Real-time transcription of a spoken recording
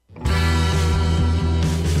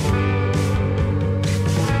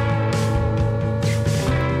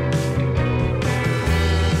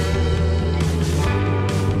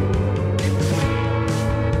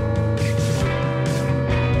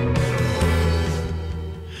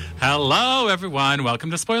Hello, everyone.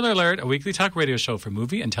 Welcome to Spoiler Alert, a weekly talk radio show for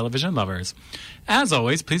movie and television lovers. As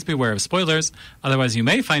always, please beware of spoilers. Otherwise, you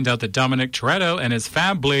may find out that Dominic Toretto and his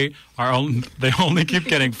family they only keep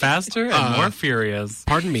getting faster and more furious.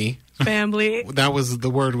 Pardon me. Family. That was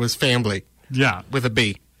the word was family. Yeah. With a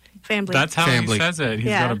B. Family. That's how Family. he says it.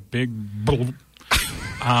 He's got a big... He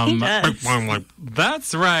does.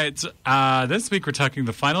 That's right. This week we're talking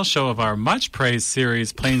the final show of our much praised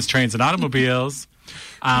series, Planes, Trains, and Automobiles.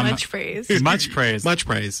 Much praise. Much praise. Much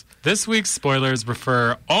praise. This week's spoilers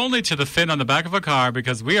refer only to the fin on the back of a car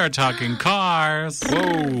because we are talking cars.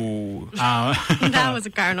 Whoa. That was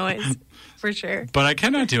a car noise, for sure. But I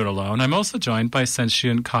cannot do it alone. I'm also joined by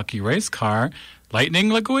sentient cocky race car, Lightning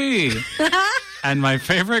LaGuie, and my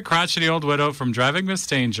favorite crotchety old widow from Driving Miss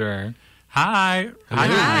Danger. Hi.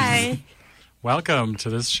 Hi. Welcome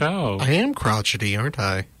to this show. I am crotchety, aren't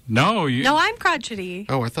I? No, No, I'm crotchety.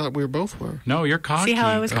 Oh, I thought we both were. No, you're cocky. See how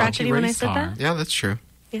I was crotchety when I race said car. that? Yeah, that's true.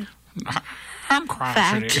 Yeah. I'm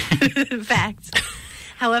crotchety. Fact. Fact.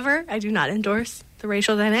 However, I do not endorse the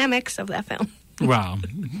racial dynamics of that film. Wow.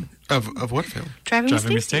 Of what film? Driving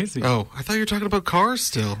Driving Miss Stacy. Daisy. Oh, I thought you were talking about cars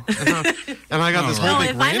still. And I got this whole No, big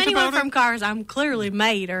if I'm rant anyone about from it. Cars, I'm clearly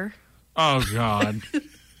Mater. Oh, God.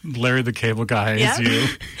 Larry the Cable Guy is Yep. you.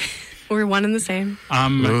 We're one and the same.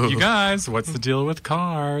 You guys, what's the deal with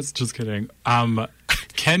cars? Just kidding.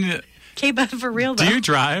 Okay, but for real, though. Do you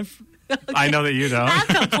drive? I know that you don't.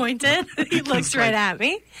 That's pointed. He looks right at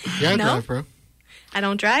me. Yeah, I No. drive, bro. I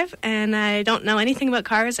don't drive, and I don't know anything about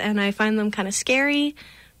cars, and I find them kind of scary.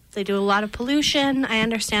 They do a lot of pollution. I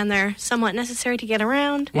understand they're somewhat necessary to get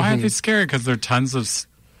around. Why are they scary? Because there are tons of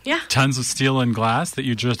Yeah, steel and glass that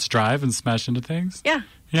you just drive and smash into things? yeah.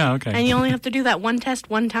 Yeah, okay. And you only have to do that one test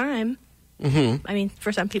one time. Mm-hmm. I mean,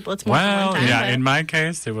 for some people, it's more than well, one time. yeah, but in my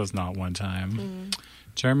case, it was not one time.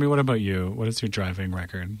 Jeremy, what about you? What is your driving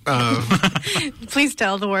record? please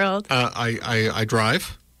tell the world. I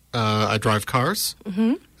drive. I drive cars.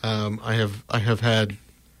 Mm-hmm. I have had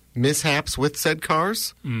mishaps with said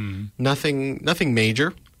cars. Nothing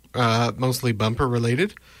major. Mostly bumper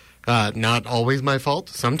related. Not always my fault.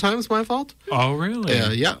 Sometimes my fault. Oh, really?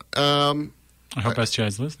 Yeah. I hope SGI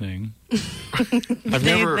is listening.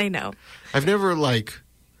 They know. I've never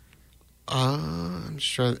I'm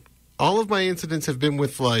just trying. All of my incidents have been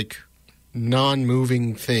with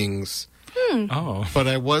non-moving things. Oh. But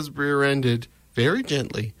I was rear-ended very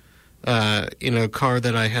gently in a car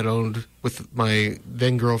that I had owned with my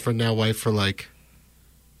then girlfriend, now wife, for 4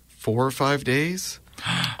 or 5 days.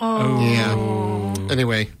 Oh. Yeah.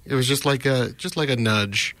 Anyway, it was just like a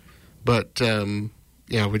nudge, but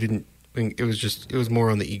yeah, we didn't. It was more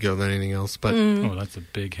on the ego than anything else. But Oh, that's a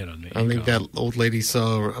big hit on the I think that old lady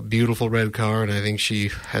saw a beautiful red car, and I think she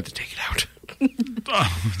had to take it out.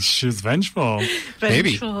 Oh, she was vengeful.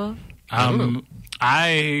 Maybe. Vengeful.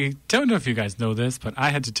 I don't know if you guys know this, but I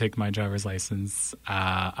had to take my driver's license.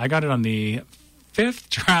 I got it on the 5th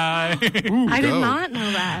try. I did not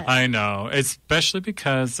know that. I know, especially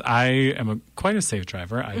because I am quite a safe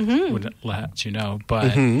driver. I would let you know,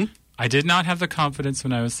 but I did not have the confidence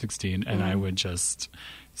when I was 16, and I would just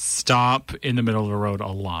stop in the middle of the road a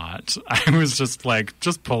lot. I was just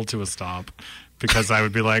just pull to a stop because I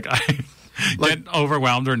would be get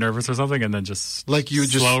overwhelmed or nervous or something, and then just You would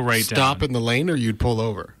just slow right stop down. in the lane, or you'd pull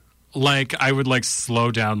over. I would slow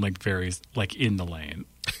down very in the lane.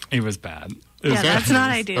 It was bad. It was Yeah, that's not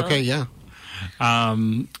ideal. Okay, yeah.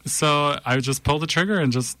 So I would just pull the trigger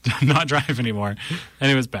and just not drive anymore,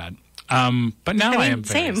 and it was bad. But now I am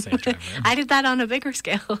very same. safe driver. I did that on a bigger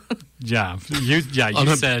scale. Yeah, you On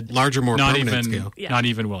a said larger, more not permanent even scale. Yeah. not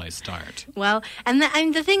even will I start. Well, and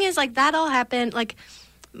the thing is, that all happened.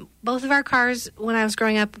 Both of our cars, when I was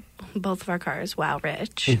growing up, both of our cars, wow,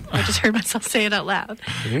 Rich, I just heard myself say it out loud,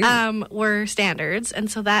 were standards. And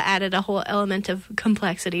so that added a whole element of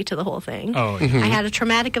complexity to the whole thing. Oh, yeah. I had a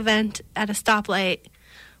traumatic event at a stoplight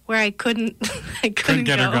where I couldn't get go.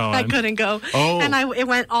 her going. I couldn't go. Oh. And it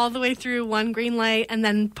went all the way through one green light and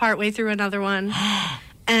then partway through another one.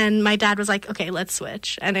 And my dad was like, okay, let's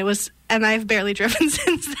switch. And I've barely driven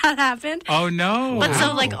since that happened. Oh no! But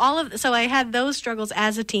so I had those struggles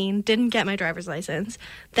as a teen, didn't get my driver's license.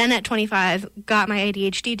 Then at 25, got my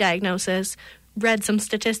ADHD diagnosis, read some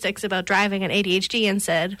statistics about driving and ADHD and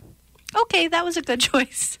said, okay, that was a good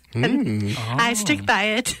choice. And I stick by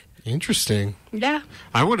it. Interesting. Yeah.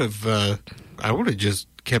 I would have just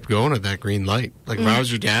kept going at that green light. If I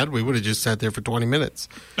was your dad, we would have just sat there for 20 minutes.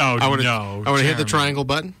 Oh, I would no, have hit the Jeremy. triangle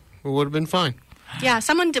button. It would have been fine. Yeah,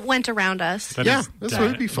 someone went around us. That Yeah, is this dad-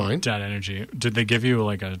 would be fine. Dad energy. Did they give you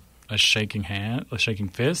a shaking hand, a shaking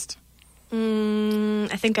fist?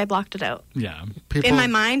 I think I blocked it out. Yeah. People, In my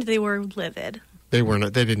mind, they were livid. they were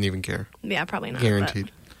not. They didn't even care. Yeah, probably not.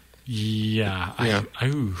 Guaranteed. Yeah. Yeah.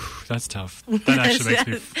 Ooh, that's tough. That actually makes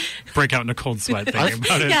me break out in a cold sweat thinking about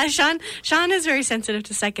But, it. yeah, Sean is very sensitive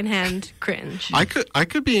to secondhand cringe. I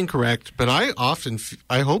could be incorrect, but I often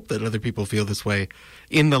I hope that other people feel this way.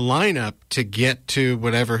 In the lineup to get to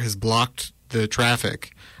whatever has blocked the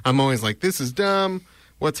traffic, I'm always like, "This is dumb.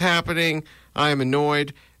 What's happening? I am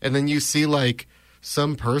annoyed." And then you see like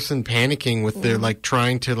some person panicking with their like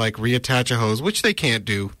trying to like reattach a hose, which they can't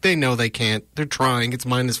do. They know they can't. They're trying. It's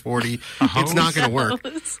minus 40. It's not going to work.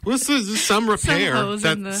 This is some repair hose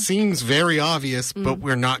in that the- seems very obvious, but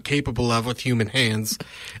we're not capable of with human hands.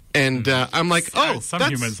 And I'm like, oh, some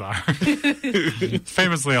that's- humans are.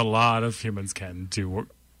 Famously, a lot of humans can do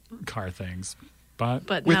car things, but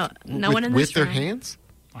But with, no one in this with their room. hands.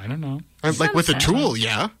 I don't know. Like Some with a sense. tool,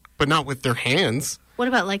 yeah, but not with their hands. What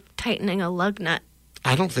about like tightening a lug nut?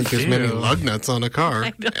 I don't think there's many Ew. lug nuts on a car,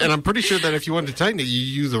 I know. and I'm pretty sure that if you want to tighten it, you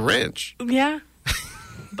use a wrench. Yeah.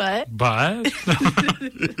 But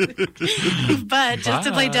But just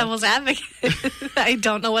to play But- devil's advocate, I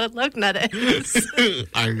don't know what a lug nut is.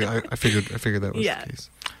 I figured that was Yeah. the case.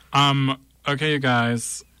 okay, you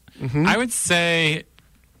guys. I would say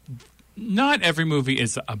not every movie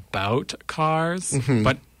is about cars,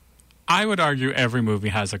 but I would argue every movie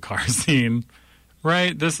has a car scene.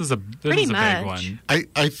 Right? This is a Pretty big much. one.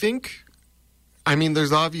 I think, I mean,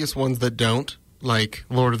 there's obvious ones that don't, like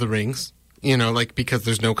Lord of the Rings. You know, like because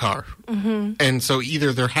there's no car, and so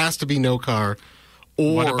either there has to be no car,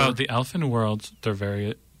 or What about the Elfin world? They're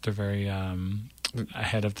very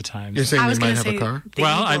ahead of the times. you're saying I they was might going to have say a car. the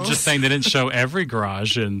Well, I'm Eagles. just saying they didn't show every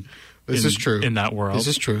garage This is true in that world. This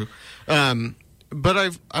is true, but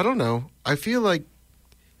I don't know. I feel like,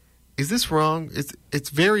 is this wrong? It's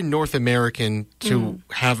very North American to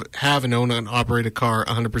have and own and operate a car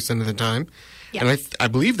 100% of the time, Yeah. and I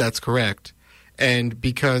believe that's correct. And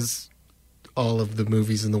because all of the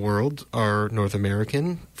movies in the world are North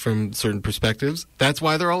American from certain perspectives, that's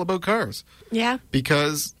why they're all about cars, Yeah.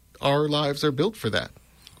 because our lives are built for that.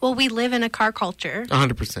 Well, we live in a car culture,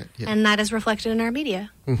 100%. Yeah. and that is reflected in our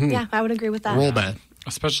media. Yeah, I would agree with that. Roll bad.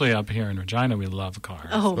 Especially up here in Regina, we love cars.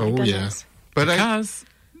 Oh, my Oh, yeah. goodness. But Because,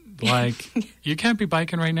 like, you can't be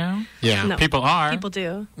biking right now. yeah. No. People are. People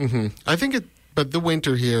do. I think but the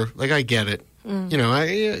winter here, like I get it. You know,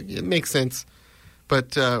 it makes sense.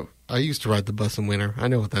 But I used to ride the bus in winter. I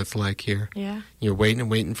know what that's like here. Yeah. You're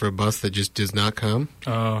waiting for a bus that just does not come.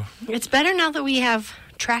 Oh, It's better now that we have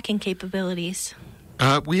tracking capabilities.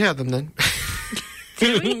 We had them then.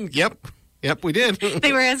 Did we? Yep, we did.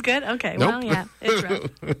 They were as good? Okay, well, Nope. yeah, it's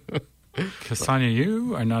rough. Sonia,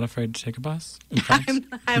 you are not afraid to take a bus? In fact,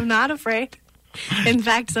 I'm not afraid. In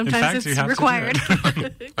fact, sometimes you have it's to do required.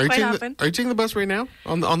 Are you Quite often. are you taking the bus right now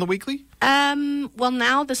on the weekly? Well,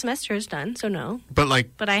 now the semester is done, so no. But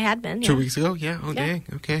like But I had been. 2 Yeah. weeks ago? Yeah. Oh, Yeah. dang.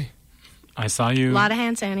 Okay. I saw A you. lot of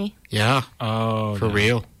hand sanitizer. Yeah. Oh, For no.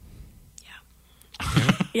 real.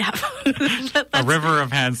 Yeah. A river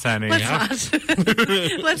of hand sanitizer. Let's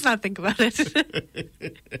not. Let's not think about it.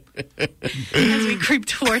 As we creep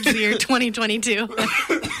towards the year 2022.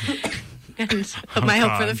 And my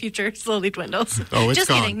hope for the God. future slowly dwindles. Oh, it's Just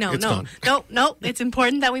gone. kidding. No, It's no. gone. No. It's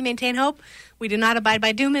important that we maintain hope. We do not abide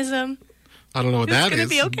by doomism. I don't know what It's that going to is.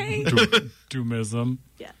 be okay. Doomism.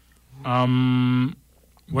 Yeah.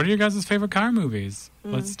 What are your guys' favorite car movies?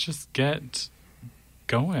 Let's just get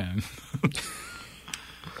going.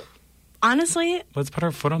 Honestly, Let's put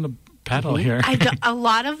our foot on the pedal here. a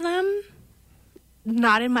lot of them,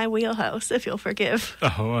 not in my wheelhouse, if you'll forgive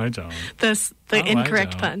Oh, I don't. the I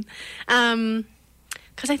incorrect don't. pun.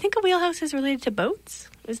 Because I think a wheelhouse is related to boats.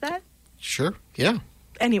 Is that? Sure. Yeah.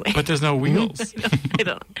 Anyway. But there's no wheels. I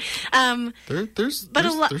don't know. There's But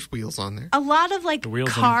there's wheels on there. A lot of like The wheels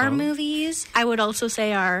on the car boat? movies, I would also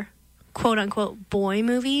say are quote unquote boy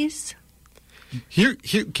movies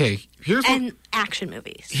Okay. and action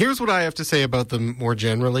movies. Here's what I have to say about them more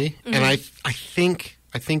generally, and I think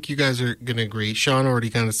you guys are going to agree. Sean already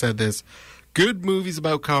kind of said this. Good movies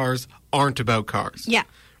about cars aren't about cars. Yeah.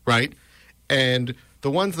 Right? And the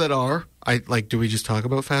ones that are, do we just talk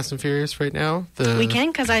about Fast and Furious right now? We can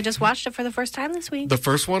because I just watched it for the first time this week. The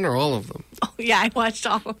first one or all of them? Oh, yeah, I watched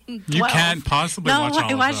all of them. You 12. can't possibly No, watch all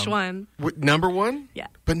I of watched them. one. Number one? Yeah.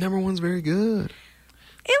 But number one's very good.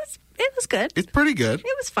 It was good. It's pretty good. It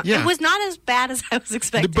was fun. Yeah. It was not as bad as I was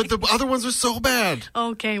expecting. But the other ones are so bad.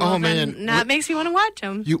 Okay, well Oh, then man. that makes me want to watch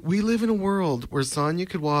them. We live in a world where Sonya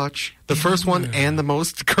could watch the first one and the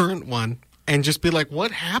most current one and just be like, what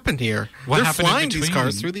happened here? What They're happened in flying these between?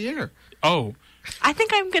 cars through the air. Oh, I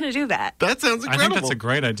think I'm going to do that. That sounds I incredible. think that's a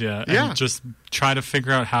great idea. Yeah. And just try to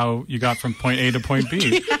figure out how you got from point A to point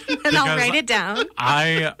B. And I'll write it down.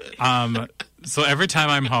 So every time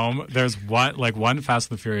I'm home, there's one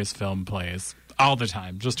Fast and the Furious film plays all the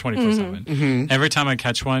time, just 24/7. Mm-hmm. Every time I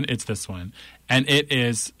catch one, it's this one. And it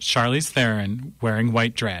is Charlize Theron wearing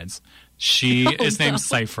white dreads. She is named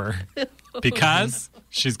Cypher because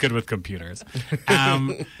she's good with computers.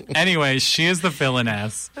 Anyway, she is the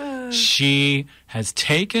villainess. She has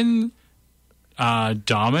taken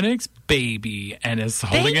Dominic's baby and is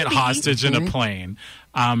holding it hostage in a plane.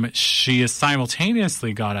 She has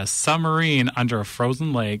simultaneously got a submarine under a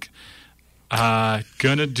frozen lake,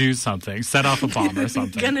 gonna do something, set off a bomb or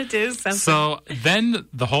something. Gonna do something. So then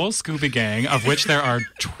the whole Scooby Gang, of which there are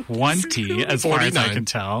 20 as far as I 49. can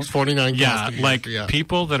tell. 49 Yeah, casting like director, yeah.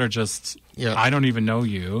 people that are just, Yeah. I don't even know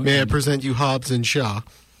you. May I present you Hobbs and Shaw?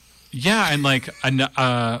 Yeah, and like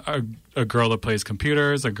a girl that plays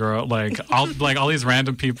computers, a girl all these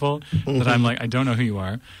random people that I'm like, I don't know who you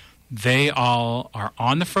are. They all are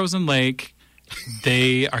on the frozen lake.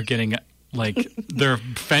 They are getting they're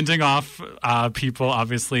fending off people.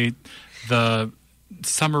 Obviously, the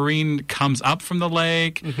submarine comes up from the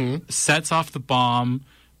lake, sets off the bomb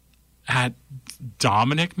at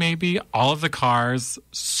Dominic. Maybe all of the cars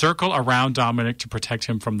circle around Dominic to protect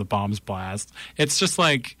him from the bomb's blast. It's just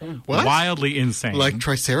like What? wildly insane. Like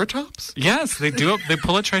Triceratops? Yes, they do. They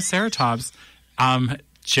pull a Triceratops.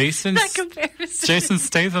 Jason That comparison. Jason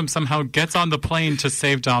Statham somehow gets on the plane to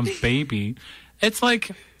save Dom's baby. It's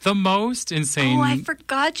like the most insane. Oh, I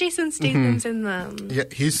forgot Jason Statham's in them. Yeah,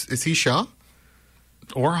 is he Shaw?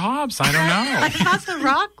 Or Hobbs, I don't I know. thought The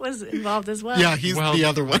Rock was involved as well. Yeah, he's Well- the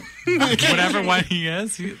other one. Whatever one he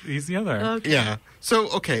is, he's the other. Okay. Yeah. So,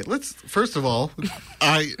 okay, let's first of all,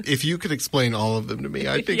 if you could explain all of them to me,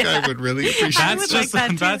 I think I would really appreciate I it. would That's like just that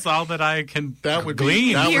too. that's all that I can That would be-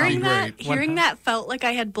 glean. that would be Hearing that, great. hearing that felt like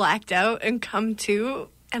I had blacked out and come to,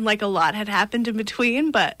 and like a lot had happened in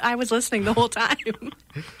between, but I was listening the whole time.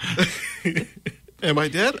 Am I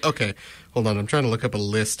dead? Okay. Hold on. I'm trying to look up a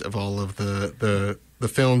list of all of the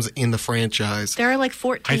films in the franchise. There are like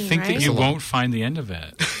 14, I think right? that you won't find the end of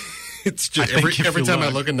it. It's just I think if every you time I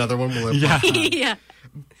look. look, another one will. Yeah. yeah.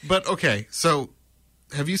 But okay. So,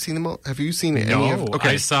 have you seen them all? Have you seen any No, of? Okay.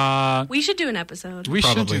 I saw. We should do an episode. We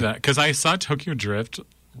should Probably. do that because I saw Tokyo Drift.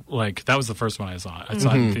 Like that was the first one I saw. I saw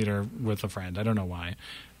it in theater with a friend. I don't know why.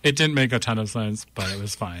 It didn't make a ton of sense, but it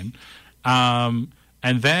was fine.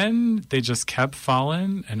 And then they just kept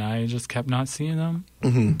falling, and I just kept not seeing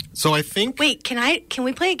them. So I think. Wait, can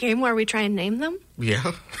we play a game where we try and name them? Yeah.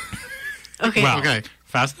 Okay. Well, Okay.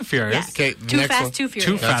 Fast and Furious. Yes. Okay. the Too next Fast, one. Too Furious.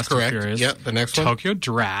 Too That's Fast correct. and Furious. Yep. The next one. Tokyo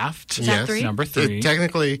Draft. Is that Yes. 3? Number 3.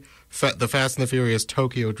 Technically, the Fast and the Furious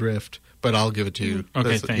Tokyo Drift, but I'll give it to you.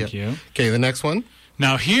 Okay, That's- thank you. Okay, the next one.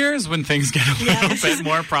 Now here's when things get a little bit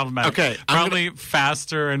more problematic. Okay, I'm Probably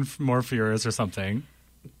faster and more furious or something.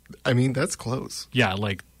 I mean, that's close. Yeah,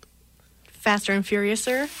 like Faster and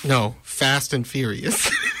Furiouser. No, Fast and Furious.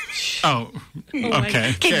 oh, okay.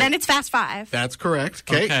 Okay, then it's Fast 5. That's correct.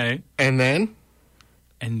 Okay. Okay. And then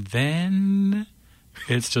And then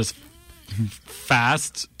it's just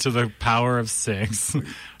fast to the power of 6.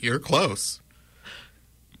 you're close.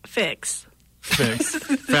 Fix. Fix.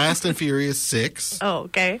 Fast and Furious 6. Oh,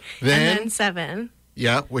 okay. Then- and then 7.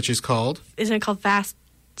 Yeah, which is called. Isn't it called Fast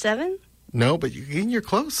 7? No, but you're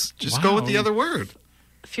close. Just go with the Wow. other word.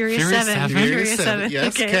 Furious Furious 7. 7? Furious 7.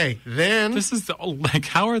 Yes. Okay. Then. This is like,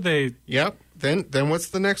 how are they? Yep. Then what's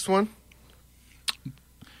the next one?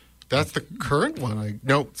 That's the current one.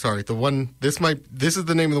 No, sorry. The one. This is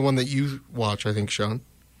the name of the one that you watch. I think, Sean.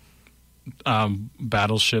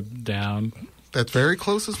 Battleship Down. That's very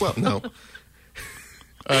close as well. No.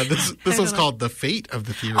 This one's called The Fate of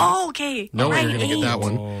the Furious. Oh, okay. No way right, you're going to get that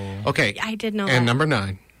one. Oh. Okay. I did know And that. number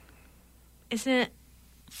 9. Isn't it?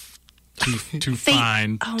 Too Fate-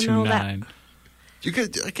 fine. oh, Too no, that- 9. You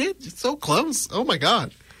could. I can't. It's so close. Oh my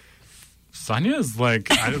God. Sonia is like,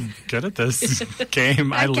 I'm good at this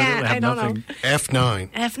game. I literally can't. have I don't know. nothing.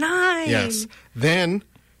 F9. F9. Yes. Then.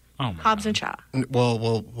 Oh my Hobbs God. and Shaw. Well,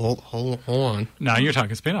 hold on. Now you're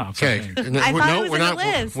talking spin-offs. Okay. I think. I thought it was we're in the not.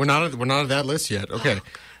 list. We're not at that list yet. Okay.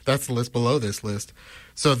 That's the list below this list.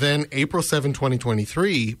 So then, April 7,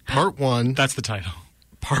 2023, Part 1. That's the title.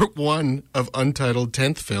 Part 1 of Untitled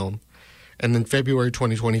 10th Film. And then February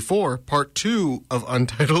 2024, Part 2 of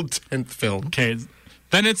Untitled 10th Film. Okay.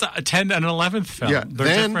 Then it's a 10th and 11th film. Yeah, They're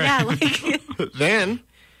then- different. Yeah, like, Then,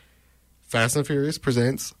 Fast and Furious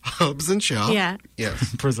presents Hobbs and Shaw. Yeah.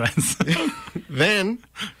 Yes. presents. Then,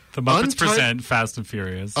 The Muppets Unti- present Fast and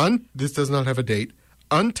Furious. this does not have a date.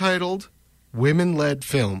 Untitled Women-Led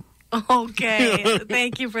Film. Okay,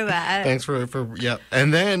 thank you for that. Thanks for yeah.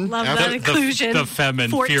 And then Love after- that inclusion. the Femme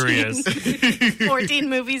and 14 Furious. 14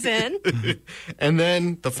 movies in. and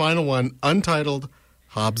then the final one, Untitled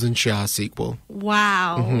Hobbs and Shaw sequel.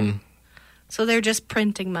 Wow. So they're just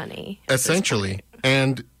printing money. at this Essentially. point.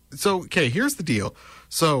 And so, okay, here's the deal.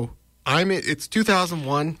 So it's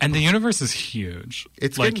 2001. And the universe is huge.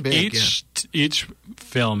 It's like getting big, each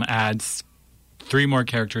film adds 3 more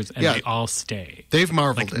characters, and Yeah. they all stay. They've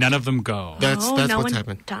marveled Like it. none of them go. That's no what's one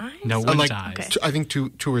happened. dies? No one Like, dies. Okay. I think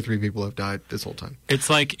two or three people have died this whole time. It's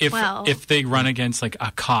like Well- if they run against like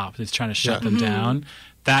a cop that's trying to shut Yeah. them down,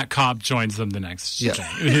 that cop joins them the next Yeah. day.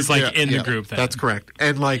 He's like Yeah, in yeah, the group. Then. That's correct.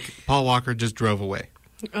 And like Paul Walker just drove away.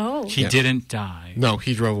 Oh. He Yeah. didn't die. No,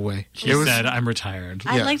 he drove away. He said, "I'm retired."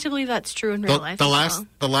 I'd Yeah. like to believe that's true in real life. the as last well.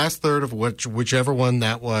 the last third of whichever one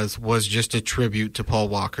that was just a tribute to Paul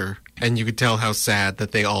Walker, and you could tell how sad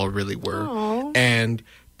that they all really were. Aw. And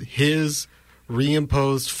his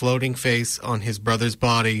reimposed floating face on his brother's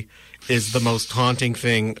body is the most haunting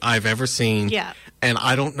thing I've ever seen. Yeah. And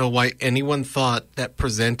I don't know why anyone thought that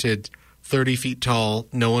presented 30 feet tall,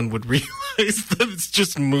 no one would realize that it's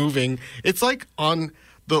just moving. It's like on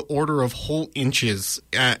the order of whole inches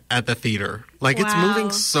at the theater. Like it's Wow.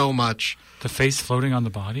 moving so much. The face floating on the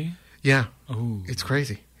body. Yeah. Oh, It's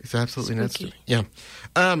crazy. It's absolutely nuts. Spooky. Yeah.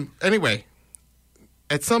 Anyway,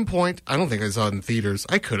 at some point, I don't think I saw it in theaters.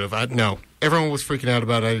 I could have. No. Everyone was freaking out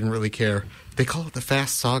about it. I didn't really care. They call it the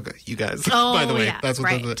Fast Saga, you guys. Oh, By the way, yeah, that's what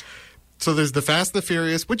right. So there's the Fast and the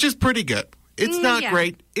Furious, which is pretty good. It's not yeah.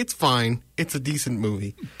 great. It's fine. It's a decent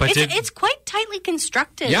movie. but It's quite tightly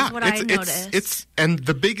constructed, Yeah, is what I noticed. it's and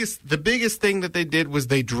the biggest thing that they did was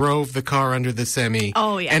they drove the car under the semi.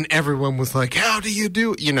 Oh, yeah. And everyone was like, "How do you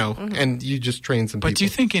do?" And you just train some people. But do you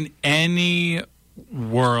think in any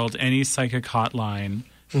world, any psychic hotline,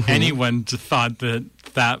 Mm-hmm. anyone thought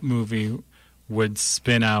that movie would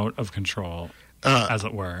spin out of control, as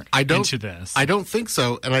it were, into this? I don't think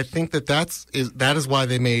so, and I think that is why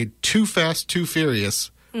they made Too Fast, Too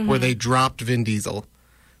Furious, where they dropped Vin Diesel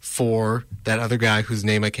for that other guy whose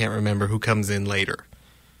name I can't remember who comes in later.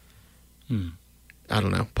 I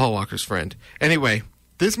don't know, Paul Walker's friend. Anyway,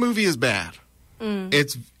 this movie is bad.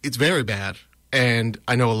 It's very bad, and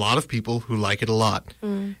I know a lot of people who like it a lot,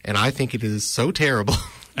 and I think it is so terrible.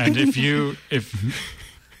 And if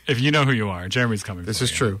you know who you are, Jeremy's coming. This for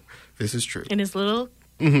is you. true. This is true. in his little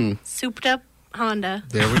souped up Honda.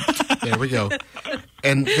 There we go.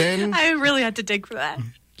 And then, I really had to dig for that.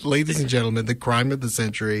 ladies and gentlemen, the crime of the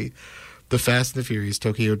century, the Fast and the Furious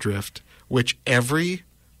Tokyo Drift, which every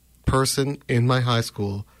person in my high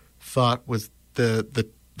school thought was the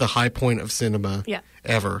high point of cinema Yeah.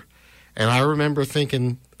 ever. And I remember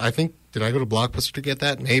thinking, did I go to Blockbuster to get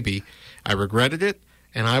that? Maybe. I regretted it,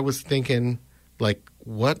 and I was thinking, like,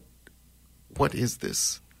 what is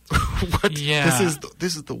this? Yeah.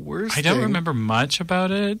 This is the worst I don't thing. remember much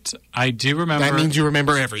about it. I do remember. That means you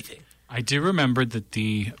remember everything. I do remember that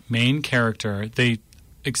the main character they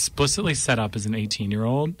explicitly set up as an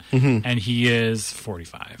 18-year-old, and he is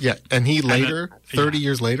 45. Yeah, and he later, then- 30 yeah.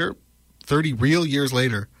 years later, 30 real years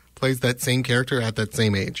later, plays that same character at that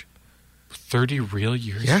same age. 30 real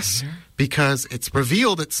years Yes, later? because it's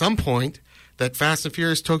revealed at some point that Fast and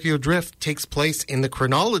Furious Tokyo Drift takes place in the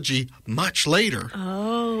chronology much later.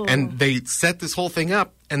 Oh. And they set this whole thing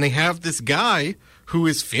up, and they have this guy who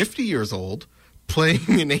is 50 years old playing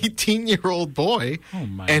an 18-year-old boy, Oh,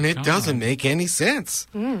 my and it God. doesn't make any sense.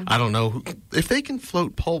 I don't know if they can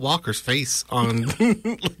float Paul Walker's face on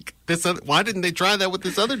like this. Why didn't they try that with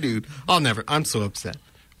this other dude? I'm so upset.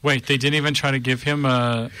 Wait, they didn't even try to give him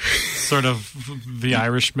a sort of the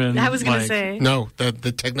Irishman. I was going to like- say, No,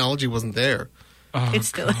 the technology wasn't there. Oh, it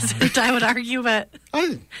still isn't, I would argue, but I,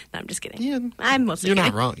 no, I'm just kidding. yeah, I'm mostly you're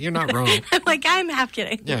kidding. not wrong. You're not wrong. I'm like, I'm half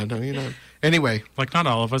kidding. Yeah, no, you're not. Anyway, like not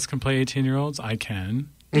all of us can play 18-year-olds. I can.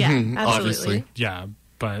 Yeah, Mhm, absolutely. obviously. Yeah,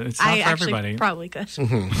 but it's not I for actually everybody. probably could.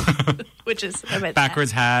 Which is a bit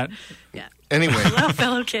Backwards hat. sad. Yeah. anyway, Hello,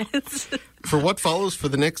 fellow kids. for what follows for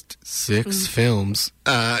the next 6 films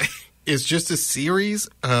is just a series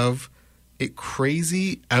of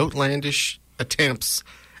crazy, outlandish attempts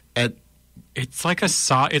at It's like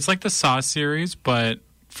It's like the Saw series, but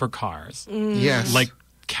for cars. yes, Like,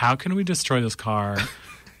 how can we destroy this car?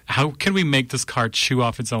 How can we make this car chew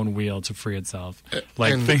off its own wheel to free itself?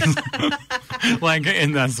 Like and- things, like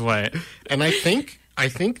in this way. and I think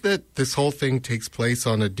that this whole thing takes place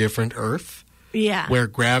on a different Earth Yeah. where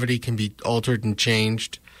gravity can be altered and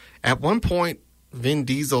changed. At one point, Vin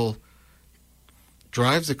Diesel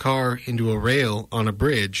drives a car into a rail on a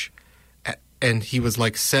bridge, and he was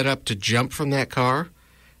like set up to jump from that car,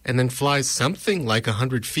 and then flies something like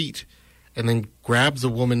 100 feet and then grabs a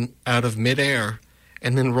woman out of midair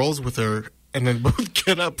and then rolls with her and then both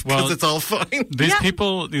get up because it's all fine. These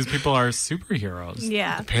people are superheroes.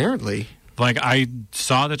 Yeah. Apparently. Like, I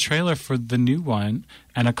saw the trailer for the new one,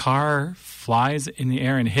 and a car flies in the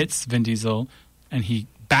air and hits Vin Diesel, and he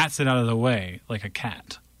bats it out of the way like a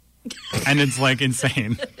cat. And it's, like,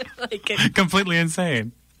 insane. Completely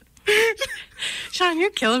insane. Sean, you're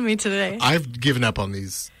killing me today. I've given up on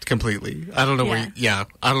these completely. I don't know where... Yeah,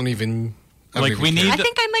 I don't even... We need. I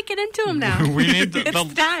think I might get into them now. We need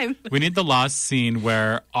it's time. We need the lost scene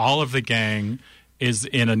where all of the gang is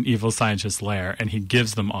in an evil scientist's lair, and he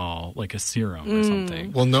gives them all like a serum or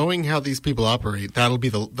something. Well, knowing how these people operate, that'll be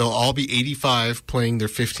they'll all be 85 playing their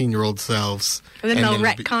 15-year-old selves, and then they'll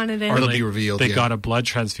retcon it in, or it'll be revealed. They got a blood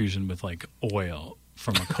transfusion with like oil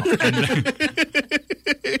from a car,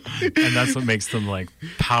 and that's what makes them like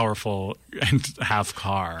powerful and half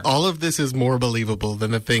car. All of this is more believable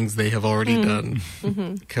than the things they have already done,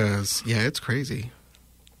 because it's crazy.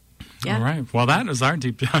 Yeah. All right. Well, that is our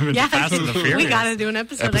deep dive into Fast and the Furious. We got to do an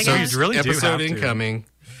episode. I guess. Episode incoming.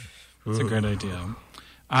 It's a great idea.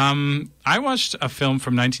 I watched a film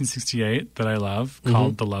from 1968 that I love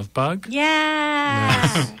called The Love Bug.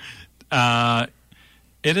 Yeah.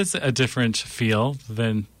 It is a different feel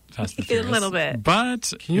than Fast and Furious. A little bit.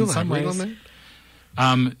 But can you in some ways, on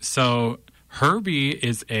that? So Herbie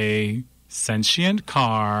is a sentient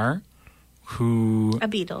car A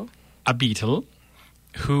beetle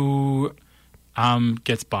who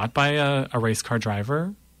gets bought by a race car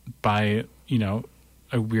driver by,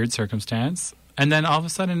 a weird circumstance. And then all of a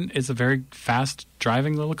sudden is a very fast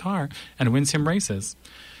driving little car and wins him races.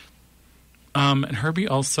 And Herbie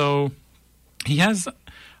also, he has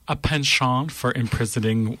a penchant for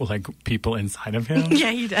imprisoning like people inside of him. Yeah,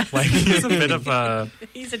 he does. Like he's a bit of a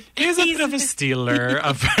he's a bit of a stealer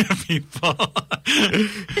of people.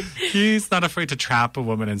 He's not afraid to trap a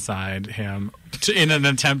woman inside him in an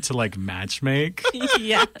attempt to like matchmake.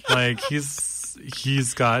 Yeah, like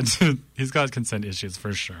he's got consent issues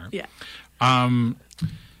for sure. Yeah. And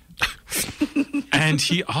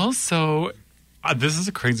he also this is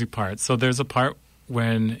a crazy part. So there's a part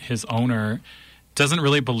when his owner doesn't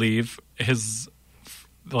really believe his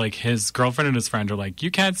girlfriend and his friend are like,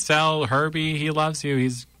 you can't sell Herbie, he loves you,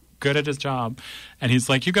 he's good at his job. And he's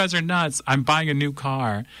like, you guys are nuts, I'm buying a new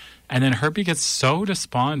car. And then Herbie gets so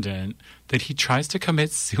despondent that he tries to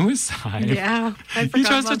commit suicide. Yeah, I forgot he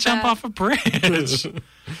tries to about jump that. off a bridge.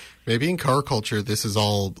 Maybe in car culture this is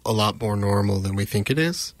all a lot more normal than we think it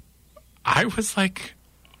is. I was like,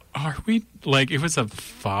 are we, like, it was a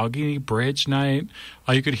foggy bridge night.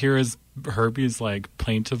 All you could hear is Herbie's, like,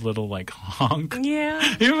 plaintive little, like, honk.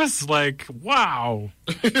 Yeah. It was like, wow.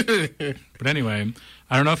 But anyway,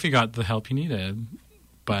 I don't know if he got the help he needed,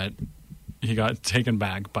 but he got taken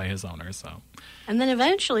back by his owner, so. And then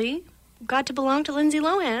eventually got to belong to Lindsay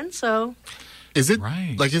Lohan, so. Is it,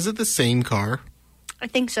 right. like, is it the same car? I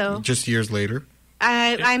think so. Just years later?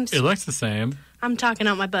 It looks the same. I'm talking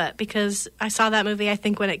out my butt because I saw that movie, I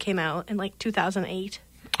think, when it came out in like 2008.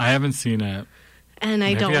 I haven't seen it. And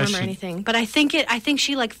I don't remember anything. But I think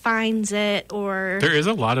she like finds it or... There is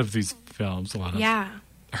a lot of these films, a lot of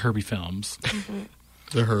Herbie films. Mm-hmm.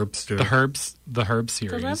 The Herbs, too. The Herb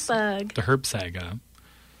series. The Love Bug. The Herb saga.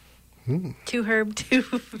 Too Herb, too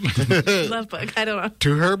Love Bug. I don't know.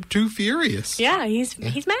 Too Herb, too furious. Yeah, he's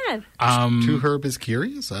mad. Too Herb is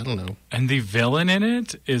curious? I don't know. And the villain in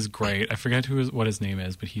it is great. I forget what his name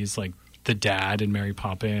is, but he's like the dad in Mary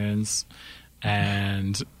Poppins,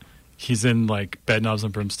 and he's in like Bedknobs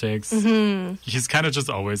and Broomsticks. Mm-hmm. He's kind of just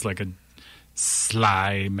always like a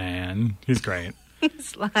sly man. He's great.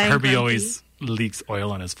 Herbie always leaks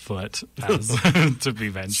oil on his foot to be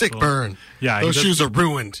vengeful. Sick burn. Yeah, those shoes are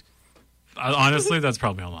ruined. Honestly, that's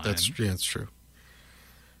probably a line. That's true.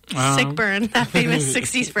 Sick burn, that famous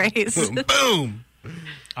 60s phrase. Boom.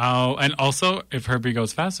 Oh, and also, if Herbie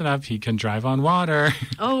goes fast enough, he can drive on water.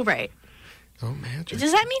 Oh, right. Oh, magic.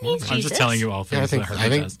 Does that mean he's Jesus? I'm just telling you all things that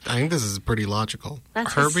Herbie does. I think this is pretty logical.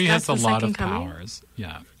 Herbie has a lot of powers.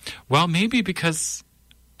 Yeah. Well, maybe because,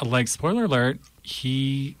 like, spoiler alert,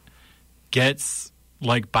 he gets,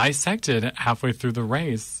 like, bisected halfway through the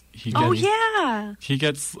race. He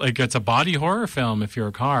gets, like, it's a body horror film if you're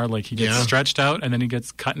a car. Like, he gets stretched out and then he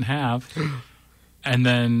gets cut in half. And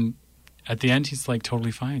then at the end, he's, like,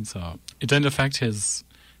 totally fine. So it doesn't affect his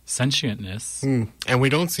sentientness. And we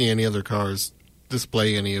don't see any other cars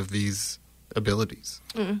display any of these abilities.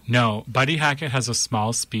 No. Buddy Hackett has a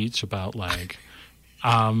small speech about, like,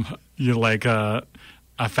 you're like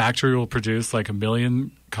a factory will produce like 1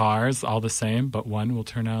 million cars all the same, but one will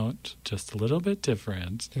turn out just a little bit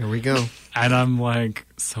different. Here we go. And I'm like,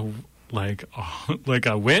 so like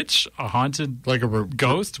a witch, a haunted Like a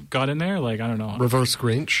ghost got in there? Like, I don't know. reverse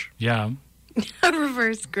Grinch. Yeah. A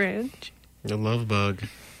reverse Grinch. A love bug.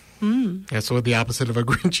 That's what the opposite of a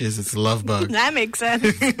Grinch is. It's a love bug. That makes sense.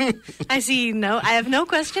 I have no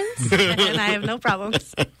questions, and I have no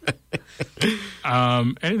problems.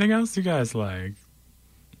 Anything else you guys like?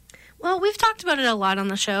 Well, we've talked about it a lot on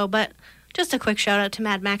the show, but just a quick shout out to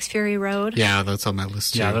Mad Max Fury Road. Yeah, that's on my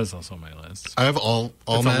list too. Yeah, that's also on my list. I have all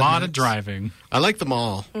It's Mad a lot Max. of driving. I like them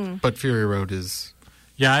all, but Fury Road is...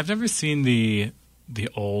 Yeah, I've never seen the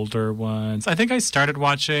older ones. I think I started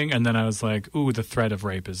watching, and then I was like, ooh, the threat of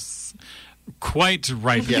rape is quite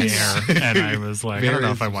right Yes. there. And I was like, I don't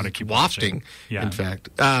know if I want to keep wafting, watching. Yeah. in fact.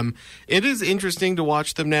 It is interesting to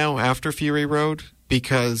watch them now after Fury Road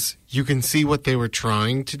because you can see what they were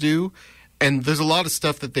trying to do. And there's a lot of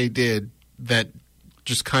stuff that they did that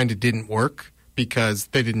just kind of didn't work because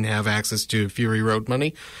they didn't have access to Fury Road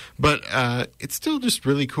money. But it's still just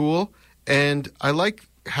really cool. And I like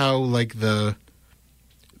how like the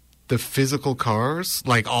physical cars,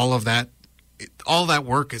 like all that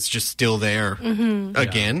work is just still there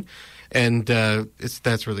again. And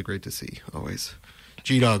that's really great to see always.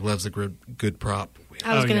 G-Dog loves a good prop.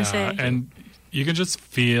 I was going to say. And you can just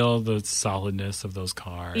feel the solidness of those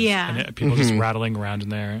cars. Yeah. And people just rattling around in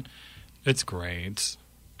there. It's great.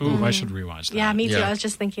 Ooh, I should rewatch that. Yeah, me too. Yeah. I was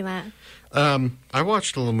just thinking that. I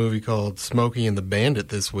watched a little movie called Smokey and the Bandit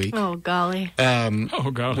this week. Oh, golly. Oh,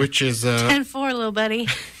 God. Which is 10-4, little buddy.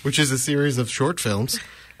 which is a series of short films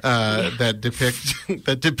that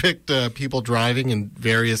depict people driving and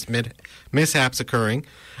various mishaps occurring.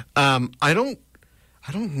 I don't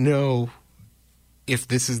know if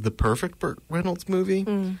this is the perfect Burt Reynolds movie,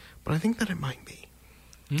 but I think that it might be.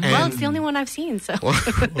 Well, it's the only one I've seen, so.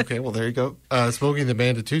 Okay, well, there you go. Smokey and the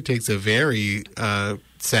Bandit 2 takes a very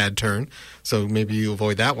sad turn, so maybe you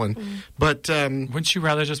avoid that one. But Wouldn't you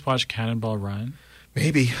rather just watch Cannonball Run?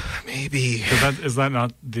 maybe. Is that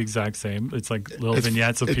not the exact same? It's like little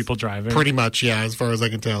vignettes of it's people driving? Pretty much, yeah, as far as I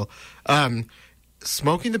can tell.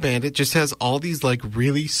 Smokey the Bandit just has all these like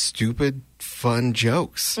really stupid, fun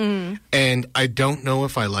jokes. And I don't know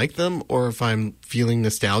if I like them or if I'm feeling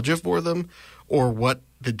nostalgia for them or what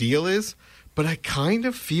the deal is, but I kind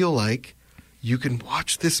of feel like you can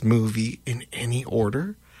watch this movie in any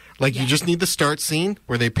order. Like you just need the start scene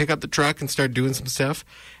where they pick up the truck and start doing some stuff.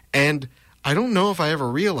 And I don't know if I ever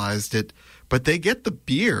realized it, but they get the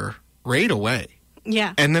beer right away.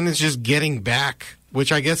 Yeah. And then it's just getting back,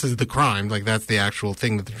 which I guess is the crime. Like, that's the actual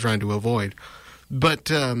thing that they're trying to avoid. But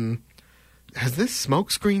has this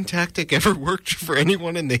smokescreen tactic ever worked for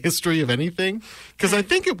anyone in the history of anything? Because I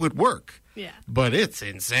think it would work. Yeah. But it's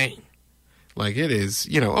insane. Like, it is,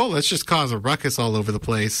 let's just cause a ruckus all over the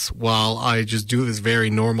place while I just do this very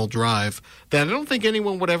normal drive that I don't think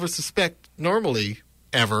anyone would ever suspect normally,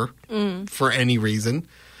 ever, for any reason.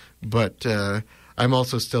 But I'm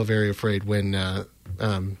also still very afraid when,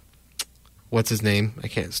 what's his name?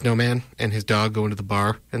 Snowman and his dog go into the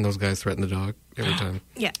bar, and those guys threaten the dog every time.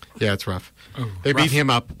 Yeah. Yeah, it's rough. Oh, They rough. beat him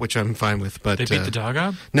up, which I'm fine with. But They beat the dog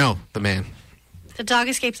up? No, the man. The dog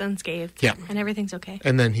escapes unscathed. Yeah. And everything's okay.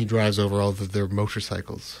 And then he drives over all of their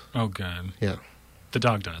motorcycles. Oh, God. Yeah. The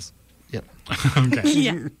dog does. Yeah. Okay.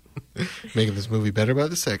 Yeah. Making this movie better by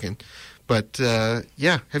the second. But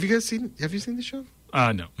yeah, have you seen the show?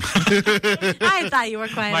 No. I thought you were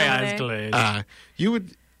quiet My over eyes there. glazed. You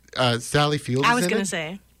would Sally Field. I is was in going to it?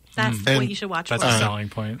 say. That's And what you should watch That's for. a selling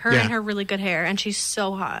point. Her Yeah. and her really good hair, and she's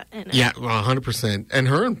so hot in it. Yeah, well, 100%. And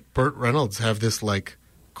her and Burt Reynolds have this like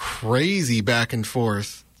crazy back and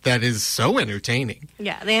forth that is so entertaining.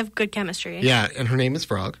 Yeah, they have good chemistry. Yeah, and her name is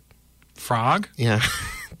Frog. Frog? Yeah,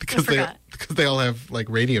 because forgot. they all have like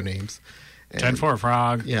radio names. And- 10-4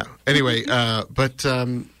 Frog. Yeah. Anyway, but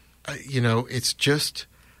it's just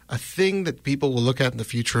a thing that people will look at in the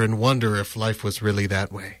future and wonder if life was really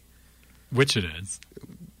that way. Which it is.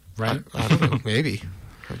 Right? I don't know. Maybe.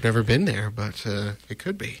 I've never been there, but it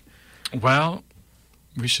could be. Well,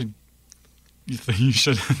 we should. You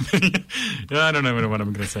should. I don't know what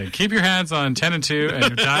I'm going to say. Keep your hands on 10 and 2 and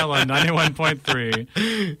your dial on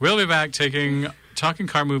 91.3. We'll be back talking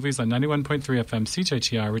car movies on 91.3 FM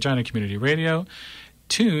CJTR Regina Community Radio,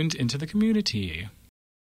 tuned into the community.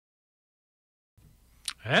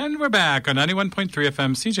 And we're back on 91.3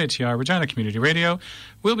 FM CJTR Regina Community Radio.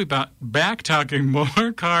 We'll be back talking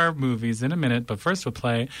more car movies in a minute, but first we'll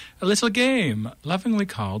play a little game, lovingly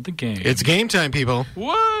called The Game. It's game time, people.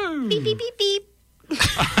 Whoa! Beep, beep, beep, beep.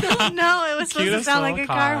 No, it was supposed to Cutest sound like little a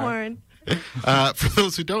car car. horn. For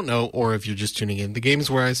those who don't know, or if you're just tuning in, the game is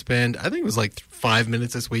where I spend, I think it was like 5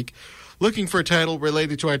 minutes this week, looking for a title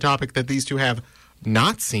related to our topic that these two have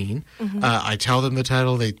not seen. I tell them the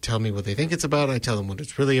title, they tell me what they think it's about, I tell them what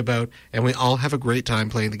it's really about, and we all have a great time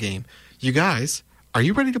playing the game. You guys, are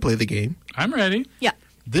you ready to play the game? I'm ready. Yeah.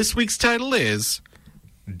 This week's title is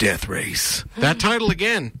Death Race. That title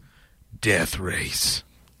again, Death Race.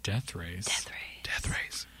 Death Race. Death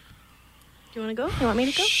Race. Do you want to go? You want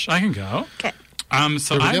me to go? I can go. Okay.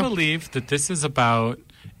 So Here we I go. believe that this is about,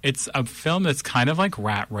 it's a film that's kind of like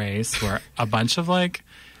Rat Race, where a bunch of like,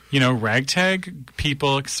 ragtag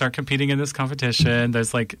people start competing in this competition.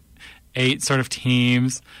 There's like 8 sort of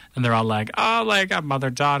teams, and they're all like, like a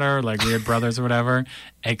mother-daughter, like weird brothers or whatever.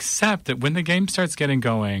 Except that when the game starts getting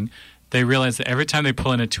going, they realize that every time they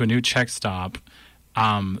pull into a new check stop,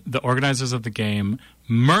 the organizers of the game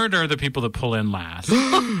murder the people that pull in last.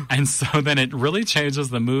 And so then it really changes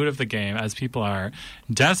the mood of the game as people are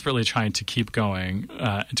desperately trying to keep going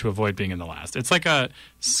to avoid being in the last. It's like a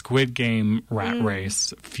Squid Game Rat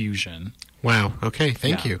Race fusion. Wow. Okay.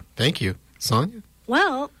 Thank you. Thank you. Sonia?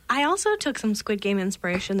 Well, I also took some Squid Game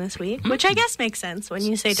inspiration this week, which I guess makes sense when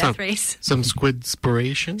you say Death Race. Some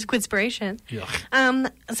squid-spiration? Squidspiration. Yeah.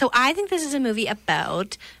 So I think this is a movie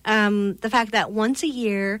about the fact that once a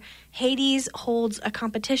year, Hades holds a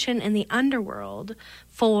competition in the underworld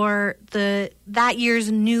for that year's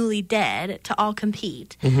newly dead to all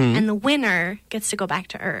compete, and the winner gets to go back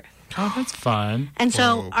to Earth. Oh, that's fun. And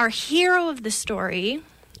so Whoa. our hero of the story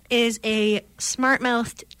is a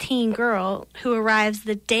smart-mouthed teen girl who arrives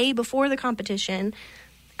the day before the competition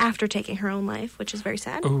after taking her own life, which is very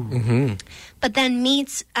sad. But then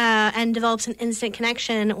meets and develops an instant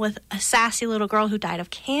connection with a sassy little girl who died of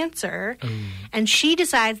cancer. And she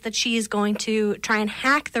decides that she is going to try and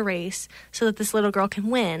hack the race so that this little girl can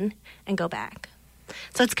win and go back.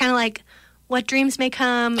 So it's kind of like What Dreams May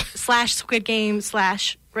Come / Squid Game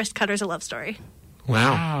 / Wrist Cutters, a love story.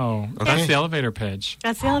 Wow. Okay. That's the elevator pitch.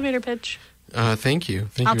 That's the elevator pitch. Thank you.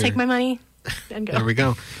 I'll take my money and go. There we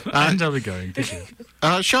go. I'm totally going. Thank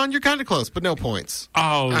you. Sean, you're kind of close, but no points.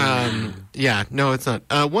 Oh, Yeah, no, it's not.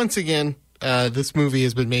 Once again, this movie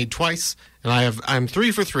has been made twice, and I'm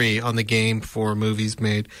 3 for 3 on the game for movies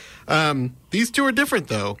made. These two are different,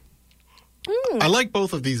 though. I like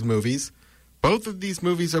both of these movies. Both of these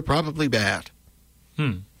movies are probably bad.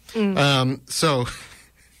 So,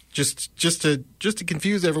 just to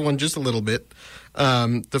confuse everyone just a little bit,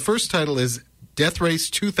 the first title is Death Race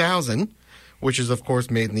 2000, which is of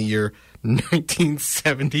course made in the year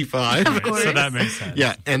 1975. Of course. So that makes sense.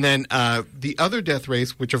 Yeah, and then the other Death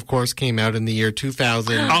Race, which of course came out in the year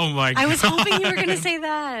 2008. Oh, my God. I was hoping you were going to say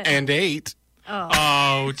that.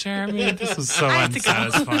 Oh, Jeremy, this was so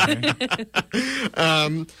unsatisfying.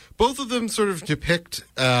 Both of them sort of depict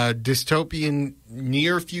dystopian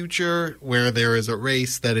near future where there is a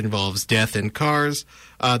race that involves death in cars.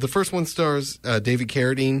 The first one stars David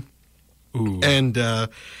Carradine. Ooh. And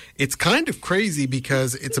it's kind of crazy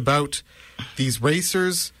because it's about these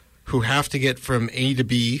racers who have to get from A to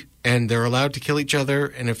B, and they're allowed to kill each other,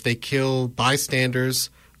 and if they kill bystanders,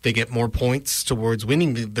 they get more points towards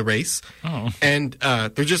winning the race. Oh. And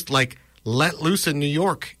they're just like let loose in New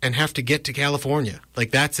York and have to get to California.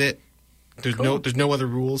 Like that's it. There's no other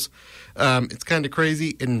rules. It's kind of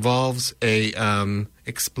crazy. It involves a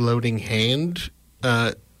exploding hand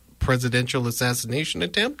presidential assassination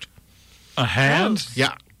attempt. A hand?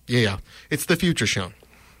 Yeah. It's the future, Sean.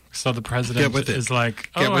 So the president Get with it. is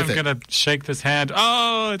like, Get I'm with it. going to shake this hand.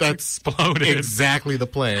 Oh, it's That's exploded. Exactly the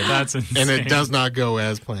plan. That's insane. And it does not go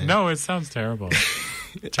as planned. No, it sounds terrible.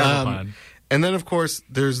 Terrifying. And then, of course,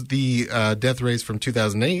 there's the Death Race from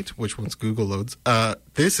 2008, which once Google loads.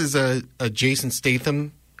 This is a Jason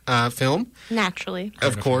Statham film, Naturally.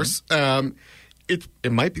 of course.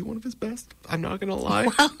 It might be one of his best. I'm not going to lie.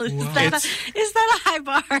 Well, is that a high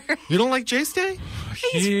bar? You don't like J-Stay?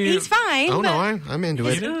 He's fine. Oh, but no, I'm into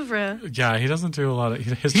his it. oeuvre. Yeah, he doesn't do a lot of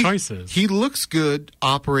his choices. He looks good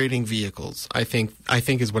operating vehicles, I think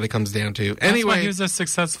is what it comes down to. That's why Anyway, he was a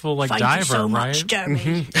successful Thank diver, you so right? much,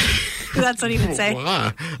 Jeremy. That's what he would say.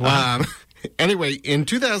 Anyway, in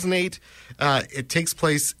 2008, it takes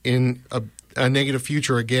place in a negative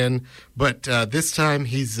future again, but this time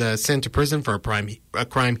he's sent to prison for a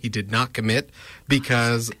crime he did not commit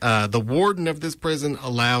because the warden of this prison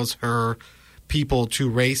allows her people to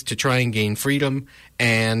race to try and gain freedom,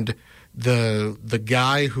 and the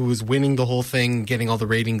guy who was winning the whole thing, getting all the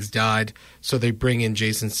ratings, died, so they bring in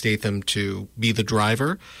Jason Statham to be the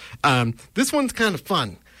driver. This one's kind of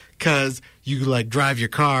fun because you like drive your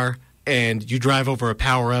car and you drive over a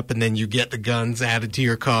power-up and then you get the guns added to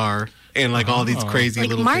your car. and like all these crazy Like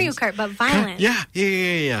little Mario things. Kart, but violent.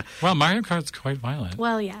 Yeah. Well, Mario Kart's quite violent.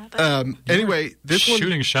 Well, yeah, but Anyway, this one,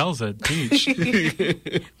 Shooting shells at Peach.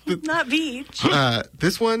 not Beach.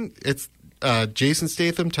 this one, it's Jason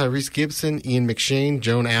Statham, Tyrese Gibson, Ian McShane,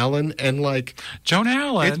 Joan Allen, and like Joan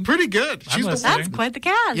Allen. it's pretty good. I'm the listening. That's quite the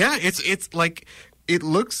cast. Yeah, it's like it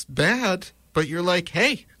looks bad, but you're like,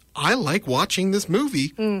 hey, I like watching this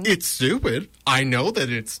movie. It's stupid. I know that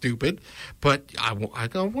it's stupid, but I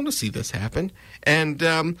don't want to see this happen. And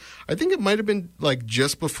I think it might have been like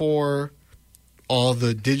just before all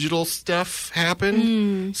the digital stuff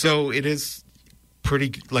happened. So it is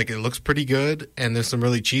pretty, like it looks pretty good, and there's some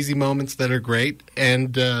really cheesy moments that are great.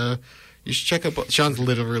 And you should check out. Sean's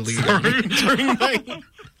literally during my.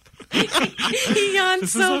 He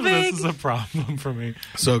yawns so big. This is a problem for me.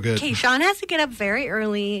 So good. Okay, Sean has to get up very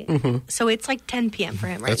early, so it's like 10 p.m. for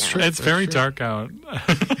him right That's now. true. It's very dark out.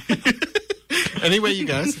 Anyway, you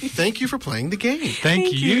guys, thank you for playing the game.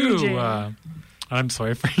 Thank you. Jay. I'm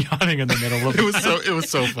sorry for yawning in the middle of It was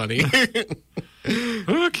so funny.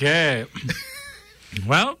 Okay.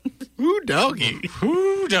 Well, Ooh, doggy.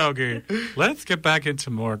 whoo, doggy. Let's get back into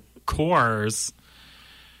more cores.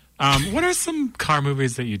 What are some car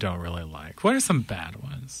movies that you don't really like? What are some bad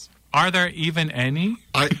ones? Are there even any?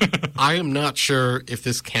 I am not sure if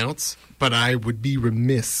this counts, but I would be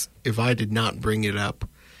remiss if I did not bring it up.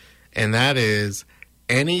 And that is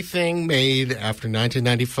anything made after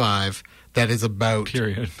 1995 that is about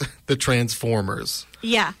Period. the Transformers.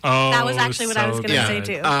 Yeah, Oh, that was actually what I was so going to say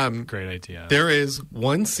good. too. Great idea. There is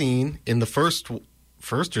one scene in the first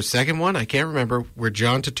or second one, I can't remember, where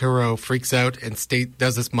John Turturro freaks out and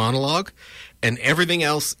does this monologue, and everything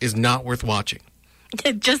else is not worth watching.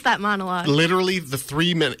 Just that monologue. Literally, the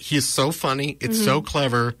 3 minutes. He's so funny. It's so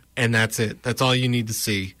clever, and that's it. That's all you need to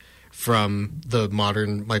see from the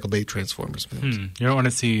modern Michael Bay Transformers films. You don't want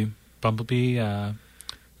to see Bumblebee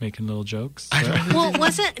making little jokes? Well,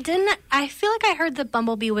 I feel like I heard that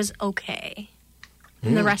Bumblebee was okay,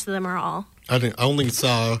 and the rest of them are all. I only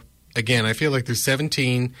saw, again, I feel like there's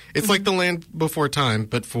 17. It's like The Land Before Time,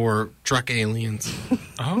 but for truck aliens.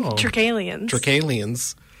 Oh. Tricalians.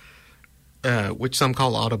 Truckalians, which some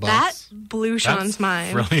call Autobots. That blew Sean's That's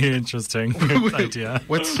mind. really interesting idea.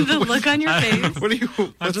 What's The look on your face. what do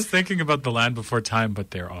you? I'm just thinking about The Land Before Time, but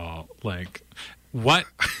they're all like, what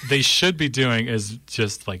they should be doing is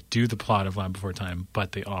just like do the plot of Land Before Time,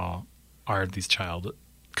 but they all are these child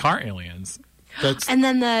car aliens. That's And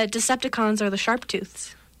then the Decepticons are the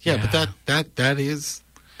Sharptooths. yeah, Yeah. but that is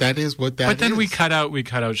what that. But then is. we cut out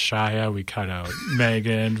Shia, we cut out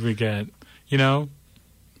Megan, we get, I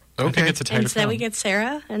Okay. think it's a tighter Instead, we film. get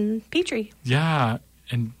Sarah and Petrie. Yeah,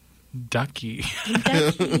 and Ducky.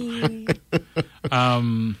 Ducky.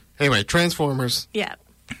 Anyway, Transformers, Yeah.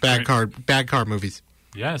 bad car movies.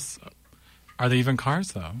 Yes. Are they even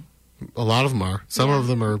cars though? A lot of them are. Some Yeah. of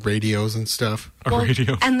them are radios and stuff. A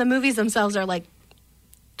radio. And the movies themselves are like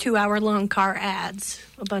 2-hour-long car ads.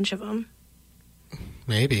 A bunch of them.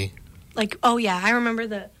 Maybe Like, oh yeah, I remember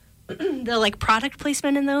the like product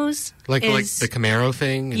placement in those. like is- the Camaro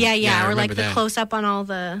thing. Yeah, I or like remember the that. close up on all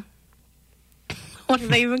the. What are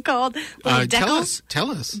they even called? Little Tell decals.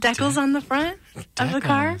 us. Decals on the front of the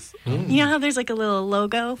car. Decals. You know how there's like a little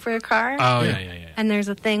logo for a car, Oh, Yeah. yeah. and there's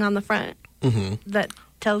a thing on the front that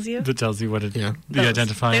tells you. That tells you what it, Yeah. the Those.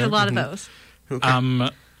 identifier. There's a lot of those. Okay.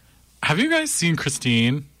 Have you guys seen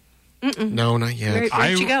Christine? No, not yet.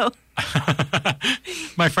 Where'd you go?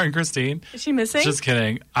 My friend Christine. Is she missing? Just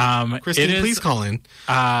kidding. Christine, it is please call in.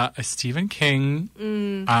 a Stephen King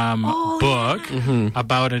Oh, book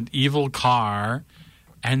about an evil car,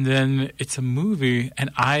 and then it's a movie, and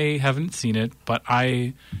I haven't seen it, but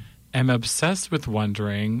I am obsessed with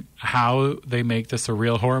wondering how they make this a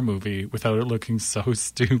real horror movie without it looking so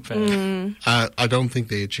stupid. I don't think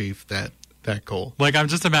they achieved that goal. Like, I'm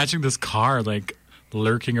just imagining this car like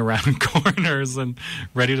lurking around corners and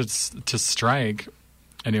ready to strike.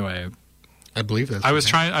 Anyway, I believe that. I was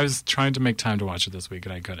trying to make time to watch it this week,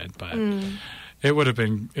 and I couldn't. But it would have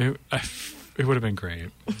been it would have been great.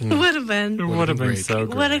 Would have been. It would have been great. so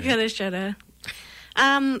great. Woulda, coulda, shoulda.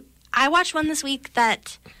 I watched one this week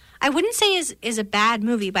that I wouldn't say is a bad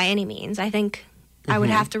movie by any means. I think I would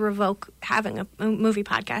have to revoke having a movie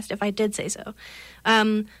podcast if I did say so.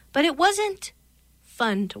 But it wasn't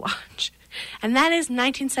fun to watch. And that is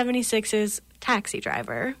 1976's Taxi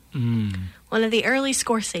Driver. One of the early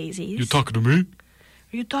Scorsese's. You talking to me?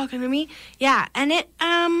 Are you talking to me? Yeah, and it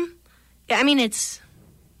I mean it's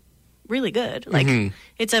really good. Like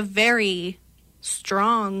it's a very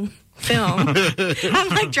strong film. I'm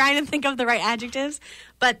like trying to think of the right adjectives,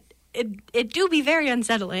 but it do be very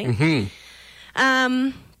unsettling.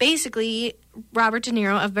 basically, Robert De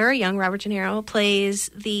Niro, a very young Robert De Niro, plays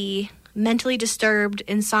the mentally disturbed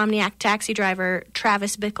insomniac taxi driver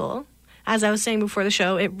Travis Bickle. As I was saying before the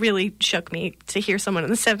show, it really shook me to hear someone in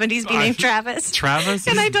the 70s be named Travis. Travis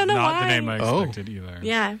and is I don't know not why. the name I expected either.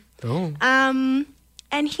 Yeah. Oh.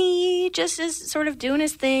 And he just is sort of doing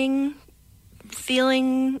his thing,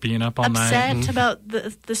 feeling Being up all upset night. about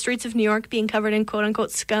the streets of New York being covered in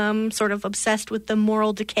quote-unquote scum, sort of obsessed with the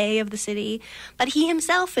moral decay of the city. But he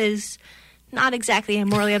himself is not exactly a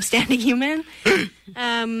morally upstanding human.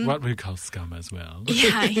 What we call scum as well.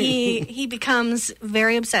 Yeah, he becomes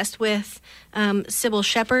very obsessed with Sybil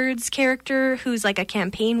Shepherd's character, who's like a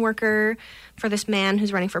campaign worker for this man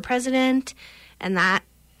who's running for president. And that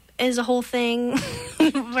is a whole thing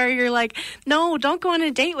where you're like, no, don't go on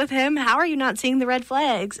a date with him. How are you not seeing the red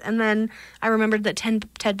flags? And then I remembered that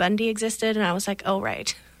Ted Bundy existed, and I was like, oh,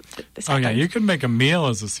 right. This Oh, yeah, happened. you could make a meal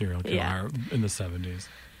as a serial killer Yeah. in the 70s.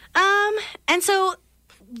 And so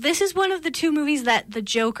this is one of the two movies that the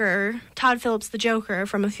Joker, Todd Phillips' The Joker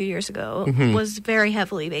from a few years ago, was very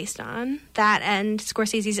heavily based on. That and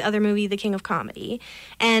Scorsese's other movie, The King of Comedy.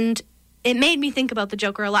 And it made me think about the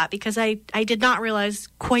Joker a lot because I did not realize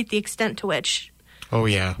quite the extent to which Oh,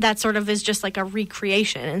 yeah. that sort of is just like a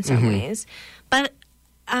recreation in some ways. But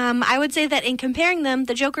I would say that in comparing them,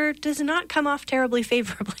 the Joker does not come off terribly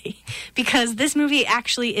favorably because this movie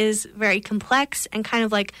actually is very complex and kind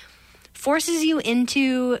of like forces you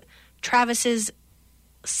into Travis's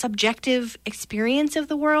subjective experience of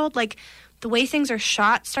the world. Like the way things are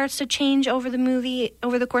shot starts to change over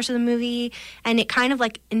the course of the movie, and it kind of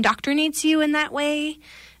like indoctrinates you in that way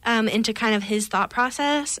into kind of his thought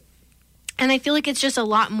process. And I feel like it's just a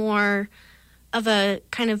lot more of a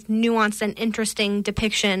kind of nuanced and interesting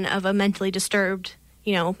depiction of a mentally disturbed,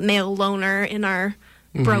 male loner in our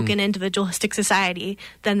broken individualistic society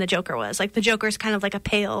than the Joker was. Like the Joker's kind of like a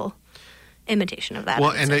pale imitation of that. Well,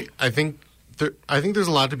 I would and say. I think there's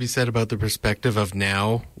a lot to be said about the perspective of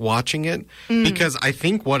now watching it, because I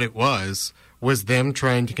think what it was them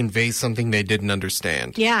trying to convey something they didn't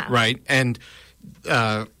understand. Yeah. Right? And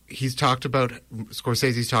Scorsese's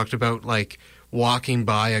talked about like walking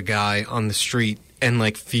by a guy on the street and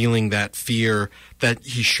like feeling that fear that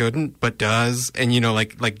he shouldn't but does, and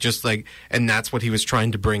and that's what he was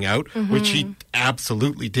trying to bring out, which he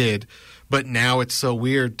absolutely did. But now it's so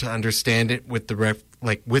weird to understand it with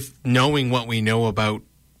with knowing what we know about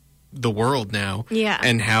the world now, Yeah.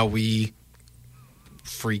 and how we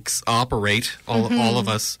freaks operate, all of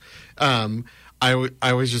us. I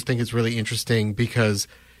always just think it's really interesting because,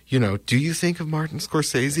 do you think of Martin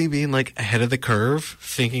Scorsese being like ahead of the curve,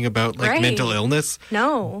 thinking about like Right. mental illness?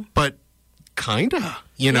 No. But kinda,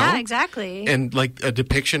 Yeah, exactly. and like a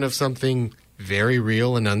depiction of something very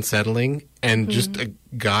real and unsettling, and just a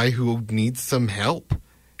guy who needs some help,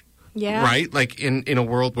 yeah. right? Like in a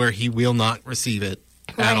world where he will not receive it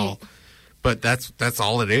at Right. all. But that's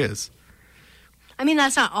all it is. I mean,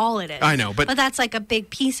 that's not all it is. I know, but that's like a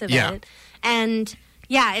big piece of Yeah. it. And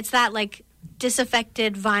yeah, it's that like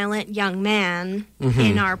disaffected, violent young man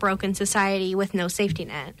in our broken society with no safety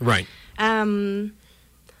net. Right.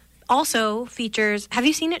 Also features. Have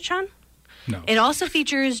you seen it, Sean? No. It also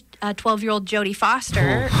features 12-year-old Jodie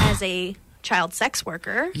Foster as a child sex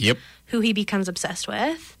worker. Yep. Who he becomes obsessed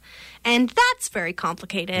with. And that's very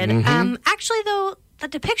complicated. Actually, though, the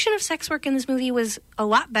depiction of sex work in this movie was a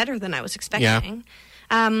lot better than I was expecting.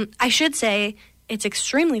 I should say it's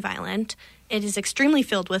extremely violent. It is extremely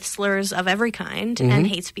filled with slurs of every kind and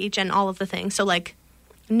hate speech and all of the things. So, like,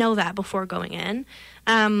 know that before going in.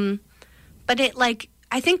 But it, like,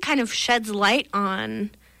 I think kind of sheds light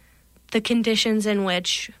on the conditions in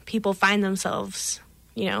which people find themselves,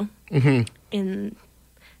 in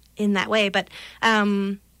that way. But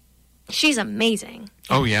she's amazing.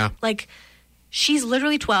 Oh yeah. Like, she's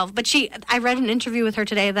literally 12, but I read an interview with her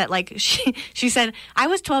today that like she said, I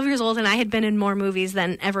was 12 years old and I had been in more movies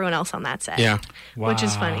than everyone else on that set. Yeah. Which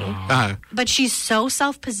is funny. But she's so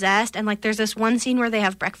self-possessed, and like there's this one scene where they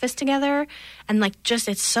have breakfast together, and like just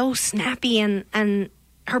it's so snappy, and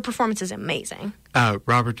her performance is amazing.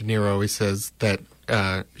 Robert De Niro always says that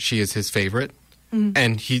she is his favorite,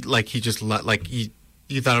 and he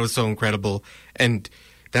thought it was so incredible, and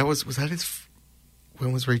that was that his.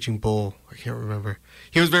 When was Raging Bull? I can't remember.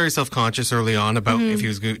 He was very self-conscious early on about if he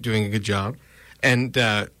was doing a good job, and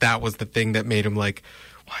that was the thing that made him like,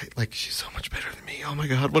 why? Like, she's so much better than me. Oh my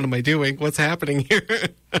God, what am I doing? What's happening here?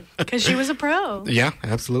 Because she was a pro. Yeah,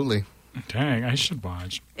 absolutely. Dang, I should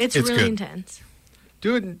watch. It's It's really good. intense.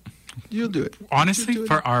 Do it. You'll do it. Honestly, Do it.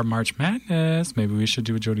 for our March Madness, maybe we should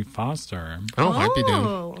do a Jodie Foster. Oh, I'd be down.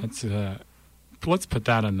 Oh. Let's let's put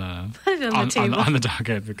that on the Put it on the table. on the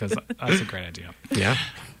docket because that's a great idea. Yeah.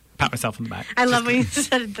 Pat myself on the back. I love when you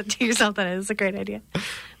said that to yourself. That is a great idea.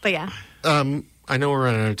 But yeah. I know we're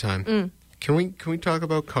running out of time. Can we talk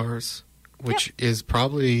about Cars? Which is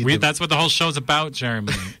probably That's what the whole show's about,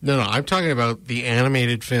 Jeremy. No, I'm talking about the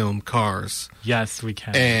animated film Cars Yes, we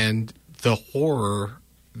can. and the horror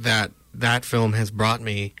that film has brought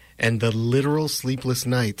me, and the literal sleepless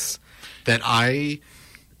nights that I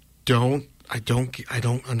don't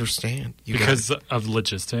understand. Because of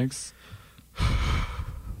logistics.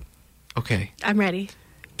 Okay, I'm ready.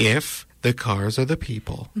 if the cars are the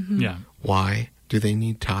people, Yeah. why do they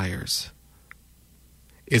need tires?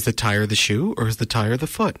 Is the tire the shoe or is the tire the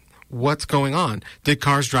foot? What's going on? Did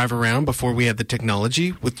cars drive around before we had the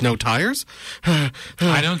technology with no tires? I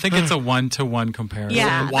don't think it's a one-to-one comparison.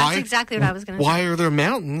 Yeah, Why- that's exactly what I was going to say. Why are there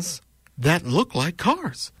mountains that look like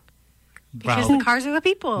cars? Because Well, the cars are the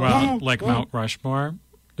people. like Mount Rushmore?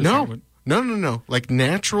 Is No. that what- No. Like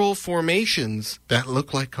natural formations that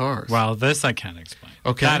look like cars. Well, this I can't explain.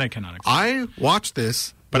 Okay. That I cannot explain. I watched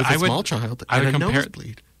this But with I a would- small child I and would a compare-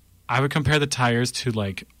 nosebleed. I would compare the tires to,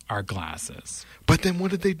 like, our glasses. But then what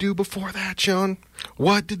did they do before that, Sean?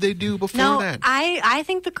 What did they do before No, that? I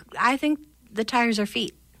think the tires are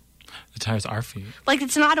feet. The tires are feet. Like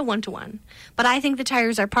it's not a 1-to-1, but I think the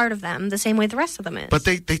tires are part of them the same way the rest of them is. But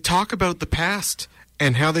they talk about the past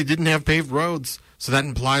and how they didn't have paved roads. So that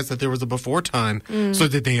implies that there was a before time. So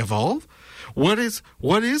did they evolve? What is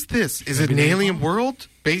this? Is it an alien world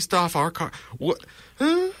based off our car? What?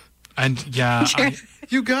 Huh? And, yeah,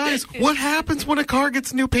 You guys, what happens when a car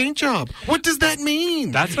gets a new paint job? What does that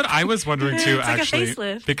mean? that's what I was wondering, too, It's like a actually.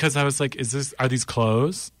 facelift. Because I was like, are these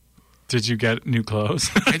clothes? Did you get new clothes?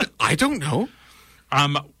 I don't know.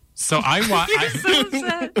 So I so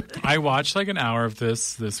upset. I watched like an hour of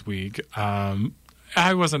this week.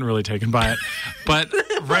 I wasn't really taken by it, but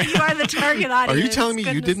right. You are the target audience. Are you telling me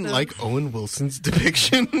you Goodness didn't knows. like Owen Wilson's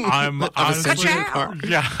depiction I'm of honestly- essentially a car?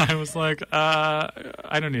 Yeah, I was like,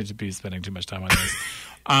 I don't need to be spending too much time on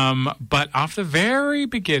this. But off the very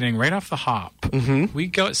beginning, right off the hop, we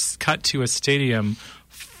cut to a stadium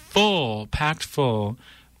packed full,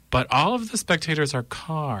 but all of the spectators are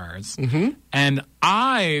cars. And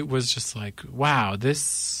I was just like, wow,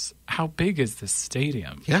 how big is this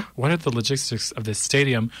stadium? Yeah. What are the logistics of this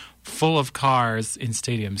stadium full of cars in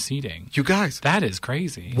stadium seating? You guys, That is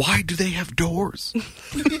crazy. why do they have doors?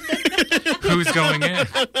 Who's going in?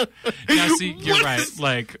 Yeah, see, you're right.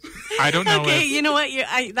 Like, I don't know Okay, if... you know what?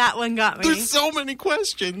 That one got me. There's so many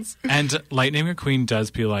questions. And Lightning McQueen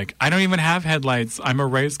does be like, I don't even have headlights. I'm a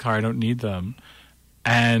race car. I don't need them.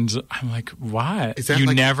 And I'm like, why? Is that you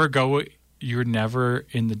like- never go... You're never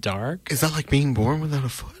in the dark? Is that like being born without a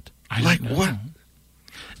foot? I don't like know. what?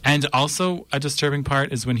 And also, a disturbing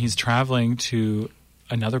part is when he's traveling to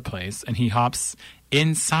another place and he hops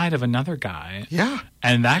inside of another guy. Yeah.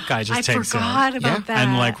 And that guy just I takes forgot him. about Yeah. that.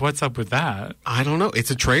 And like, what's up with that? I don't know. It's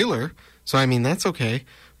a trailer, so I mean that's okay.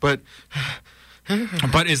 But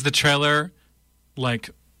But is the trailer like...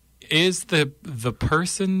 Is the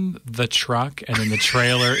person the truck and then the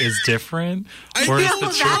trailer is different? Or is know, the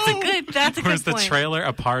that's truck, that's a or good is the point. trailer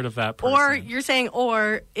a part of that person? Or you're saying,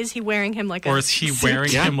 or is he wearing him like a Or is he suit?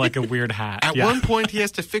 wearing Yeah. him like a weird hat? at Yeah. one point he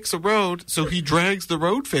has to fix a road, so he drags the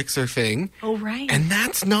road fixer thing, Oh, right. and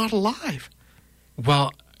that's not alive.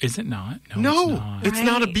 Well, is it not? No, it's not. it's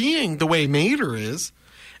not a Right. being the way Mater is.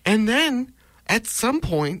 And then at some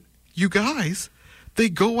point, you guys, they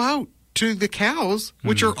go out to the cows,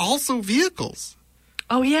 which are also vehicles.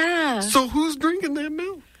 Oh, yeah. So who's drinking that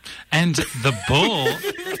milk? And the bull,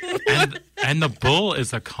 and the bull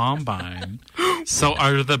is a combine. So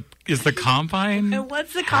is the combine? And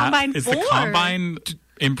what's the combine Is for? the combine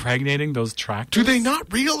impregnating those tractors? Do they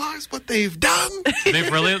not realize what they've done?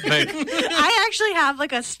 They've really I actually have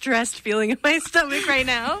like a stressed feeling in my stomach right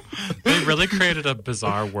now. they really created a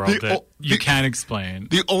bizarre world that you can't explain.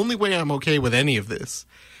 The only way I'm okay with any of this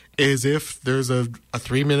is if there's a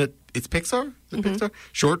 3-minute, it's Pixar? Is it Pixar?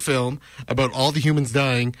 Short film about all the humans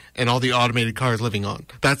dying and all the automated cars living on.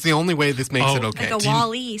 That's the only way this makes Oh. it okay. Like a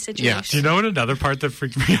Wall-E situation. Do you know what another part that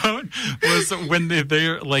freaked me out was when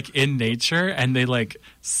they're like in nature and they like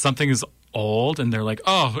something is old and they're like,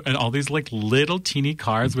 oh, and all these like little teeny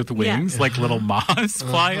cars with wings, like little moths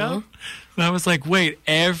fly up. And I was like, wait,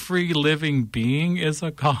 every living being is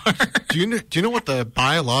a car. Do you know what the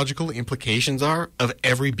biological implications are of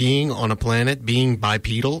every being on a planet being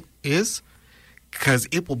bipedal is? Because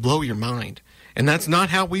it will blow your mind. And that's not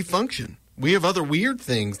how we function. We have other weird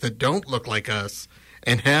things that don't look like us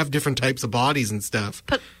and have different types of bodies and stuff.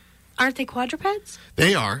 But aren't they quadrupeds?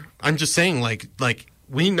 They are. I'm just saying, like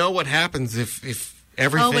we know what happens if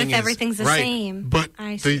everything everything's the same. But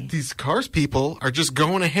I see. these Cars people are just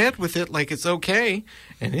going ahead with it like it's okay,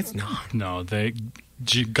 and it's not. No,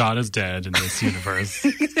 God is dead in this universe. A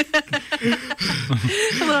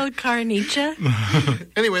little car Nietzsche.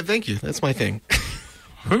 Anyway, thank you. That's my thing.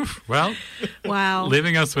 Well, Wow.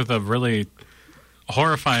 leaving us with a really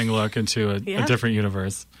horrifying look into a different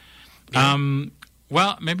universe.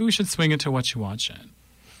 Well, maybe we should swing into what you watching.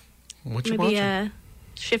 What you Maybe watching?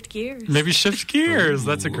 shift gears. Maybe shift gears.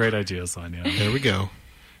 That's a great idea, Sonia. There we go.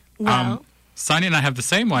 Well, Sonia and I have the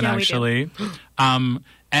same one, Yeah, we actually.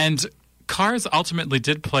 And Cars ultimately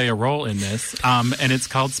did play a role in this, and it's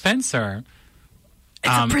called Spencer.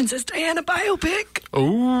 it's a Princess Diana biopic.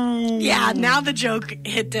 Ooh. Yeah, now the joke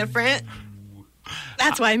hit different.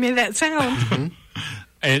 That's why I made that sound.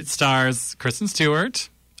 It stars Kristen Stewart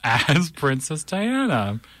as Princess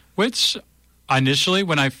Diana, which initially,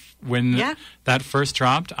 when that first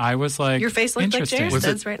dropped, I was like, Your face looked like interesting. Jared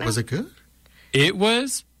does right now. Was it good? It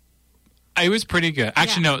was pretty good.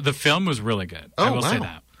 Actually, no, the film was really good. Oh, I will wow. say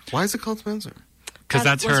that. Why is it called Spencer? Because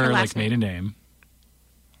that's What's her her last like maiden name.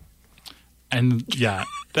 And yeah,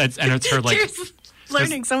 it's her like Jared's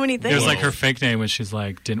learning so many it things. was like her fake name when she's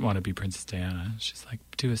like didn't want to be Princess Diana. She's like,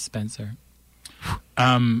 do a Spencer.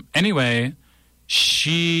 Anyway,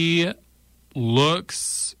 she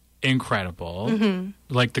looks incredible. Mm-hmm.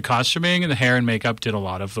 Like the costuming and the hair and makeup did a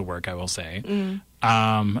lot of the work, I will say.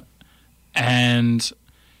 And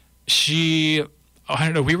she, I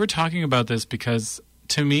don't know, we were talking about this because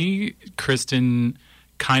to me, Kristen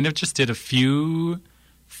kind of just did a few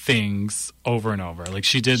things over and over. Like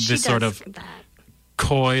she did this sort of that.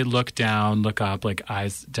 coy look down, look up, like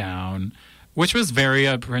eyes down, which was very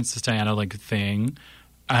a Princess Diana like thing.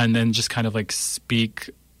 And then just kind of like speak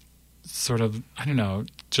sort of, I don't know,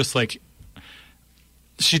 just like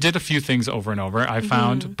she did a few things over and over, I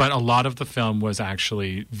found, but a lot of the film was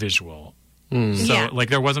actually visual. So Yeah. like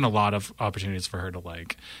there wasn't a lot of opportunities for her to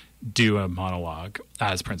like do a monologue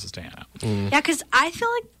as Princess Diana. Yeah, because I feel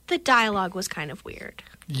like the dialogue was kind of weird.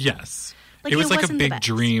 Yes. Like, it was it like a wasn't the big best.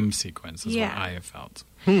 dream sequence is Yeah. what I have felt.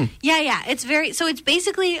 Yeah. It's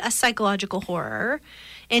basically a psychological horror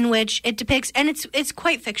in which it depicts, and it's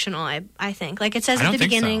quite fictional, I think. Like it says I at don't the think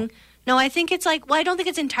beginning. so. No, I think it's like, well, I don't think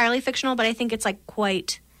it's entirely fictional, but I think it's like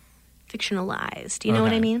quite fictionalized. You know what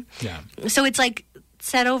Okay. I mean? Yeah. So it's like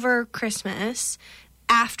set over Christmas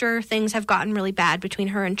after things have gotten really bad between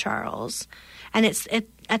her and Charles. And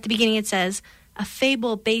at the beginning it says, a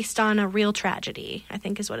fable based on a real tragedy, I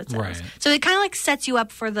think is what it says. Right. So it kind of like sets you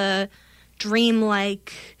up for the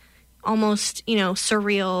dreamlike, almost,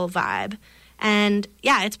 surreal vibe. And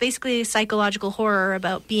yeah, it's basically a psychological horror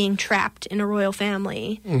about being trapped in a royal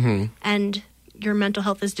family and your mental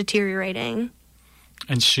health is deteriorating.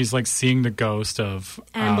 And she's like seeing the ghost of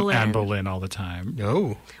Anne Boleyn. Anne Boleyn all the time.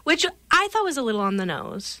 No. Which I thought was a little on the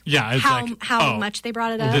nose. Yeah, it's how like, how oh, much they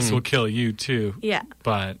brought it up. This will kill you too. Yeah.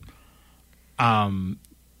 But,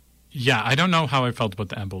 yeah, I don't know how I felt about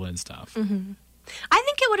the Anne Boleyn stuff. I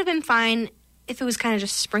think it would have been fine if it was kind of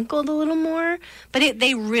just sprinkled a little more, but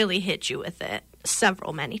they really hit you with it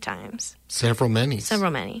many times. Several many.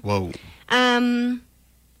 Whoa. Whoa.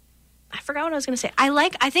 I forgot what I was going to say.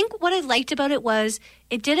 I think what I liked about it was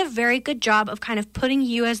it did a very good job of kind of putting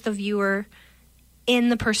you as the viewer in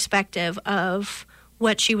the perspective of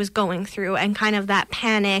what she was going through and kind of that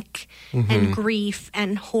panic and grief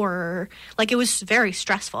and horror. Like it was very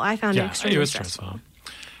stressful. I found it Yeah, extremely it was stressful.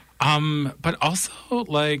 But also,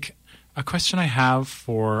 like, a question I have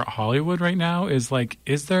for Hollywood right now is, like,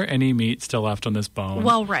 is there any meat still left on this bone?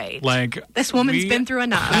 Well, right. Like, This woman's we been through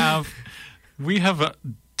enough. We have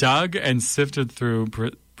dug and sifted through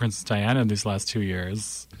Princess Diana in these last 2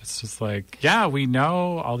 years. It's just like, yeah, we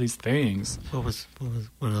know all these things. What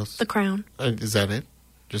else? The Crown. Is that it?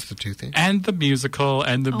 Just the two things? And the musical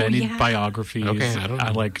and the many yeah. biographies Okay, I don't know.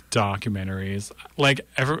 and like documentaries.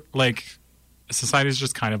 Society's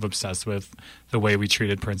just kind of obsessed with the way we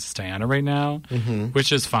treated Princess Diana right now,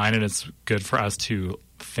 which is fine, and it's good for us to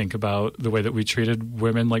think about the way that we treated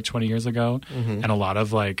women like 20 years ago. And a lot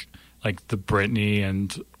of like the Britney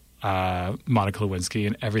and Monica Lewinsky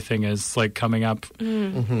and everything is like coming up.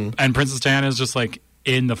 And Princess Diana is just like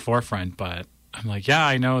in the forefront, but I'm like, yeah,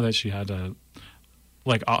 I know that she had to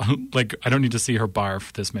I don't need to see her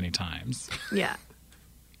barf this many times. Yeah.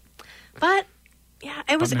 But yeah,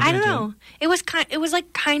 it was. maybe I don't I know. It was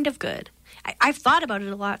kind of good. I've thought about it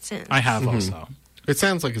a lot since. I have also. It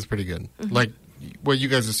sounds like it's pretty good. Like what you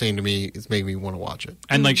guys are saying to me is making me want to watch it.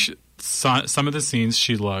 And like some of the scenes,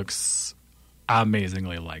 she looks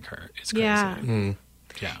amazingly like her. It's crazy. Yeah.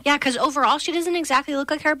 Yeah. Yeah, because overall she doesn't exactly look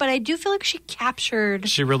like her, but I do feel like she captured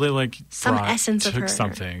She really like some essence of took her.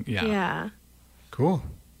 something. Yeah. Yeah. Cool.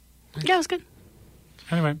 Yeah, it was good.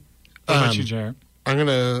 Anyway, what about you, Jared? I'm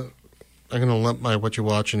gonna lump my what you're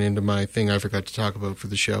watching into my thing I forgot to talk about for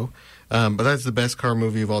the show, but that's the best car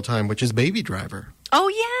movie of all time, which is Baby Driver. Oh,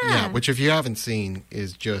 yeah. Yeah, which if you haven't seen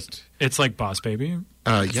is just. It's like Boss Baby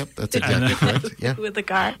Yep, that's exactly correct. Yeah, With the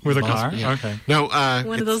car. with a Boss- car. yeah. Okay. No,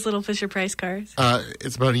 One of those little Fisher-Price cars.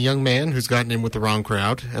 it's about a young man who's gotten in with the wrong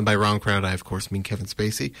crowd, and by wrong crowd, I of course mean Kevin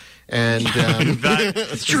Spacey. And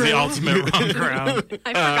That's the ultimate wrong crowd.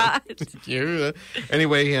 I forgot.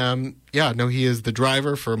 anyway, he is the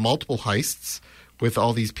driver for multiple heists with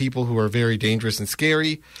all these people who are very dangerous and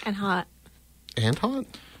scary And hot. and hot.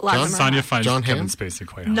 Lots of them are Sonia hot. finds John Kevin Hamm? Spacey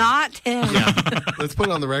quite hot. Not him. Let's put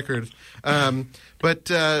it on the record. But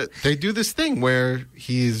they do this thing where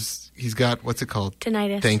he's got what's it called?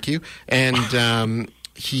 Tinnitus. Thank you. And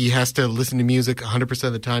he has to listen to music 100%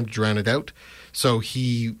 of the time to drown it out. So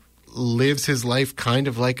he lives his life kind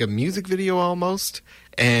of like a music video almost,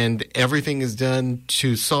 and everything is done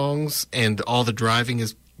to songs, and all the driving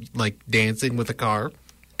is like dancing with a car,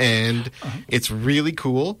 and it's really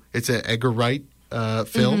cool. It's an Edgar Wright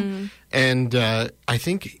film, and I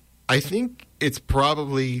think it's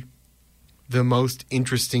probably the most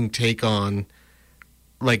interesting take on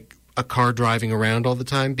like a car driving around all the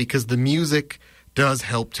time, because the music does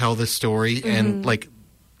help tell the story and like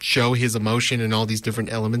show his emotion and all these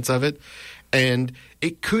different elements of it. And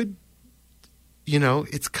it could,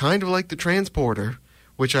 it's kind of like The Transporter,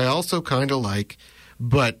 which I also kind of like,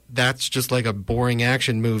 but that's just like a boring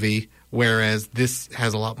action movie, whereas this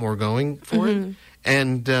has a lot more going for it.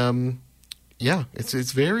 And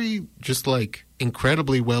it's very just like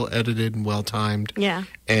incredibly well edited and well timed. Yeah.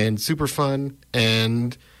 And super fun.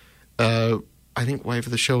 And I think wife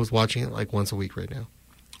of the show is watching it like once a week right now.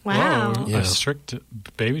 Wow. Whoa, Yeah. a strict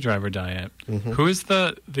Baby Driver diet. Mm-hmm. Who is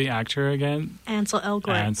the actor again? Ansel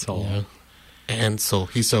Elgort. Ansel. Yeah. Ansel,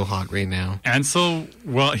 he's so hot right now. Ansel,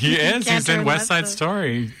 well, he is. Can't He's in turn West Side left, though.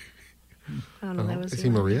 Story. I don't know. That was Is he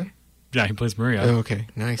Maria? Yeah, he plays Maria. Oh, okay,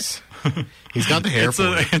 nice. He's got the hair It's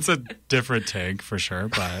for it. it's a different take for sure,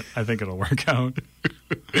 but I think it'll work out.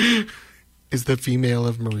 Is the female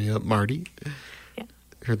of Maria Marty? Yeah.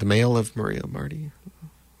 Or the male of Maria Marty? Would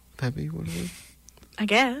that be what it is? I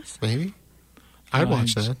guess. Maybe. I'd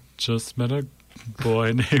watch I that. Just met a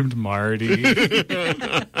boy named Marty.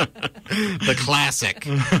 The classic.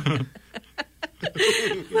 I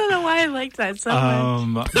don't know why I liked that so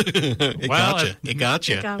much. It Well, gotcha. It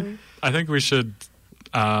gotcha. Got me. I think we should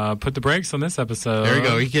put the brakes on this episode. There you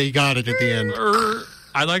go. You got it at the end.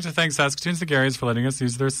 I'd like to thank Saskatoon Sagaries for letting us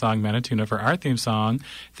use their song Manituna for our theme song.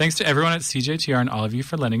 Thanks to everyone at CJTR and all of you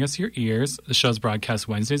for lending us your ears. The show's broadcast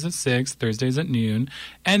Wednesdays at 6, Thursdays at noon,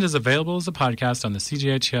 and is available as a podcast on the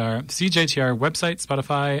CJTR website,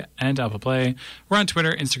 Spotify, and Apple Play. We're on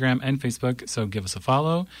Twitter, Instagram, and Facebook, so give us a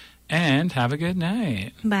follow, and have a good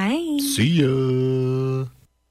night. Bye. See ya.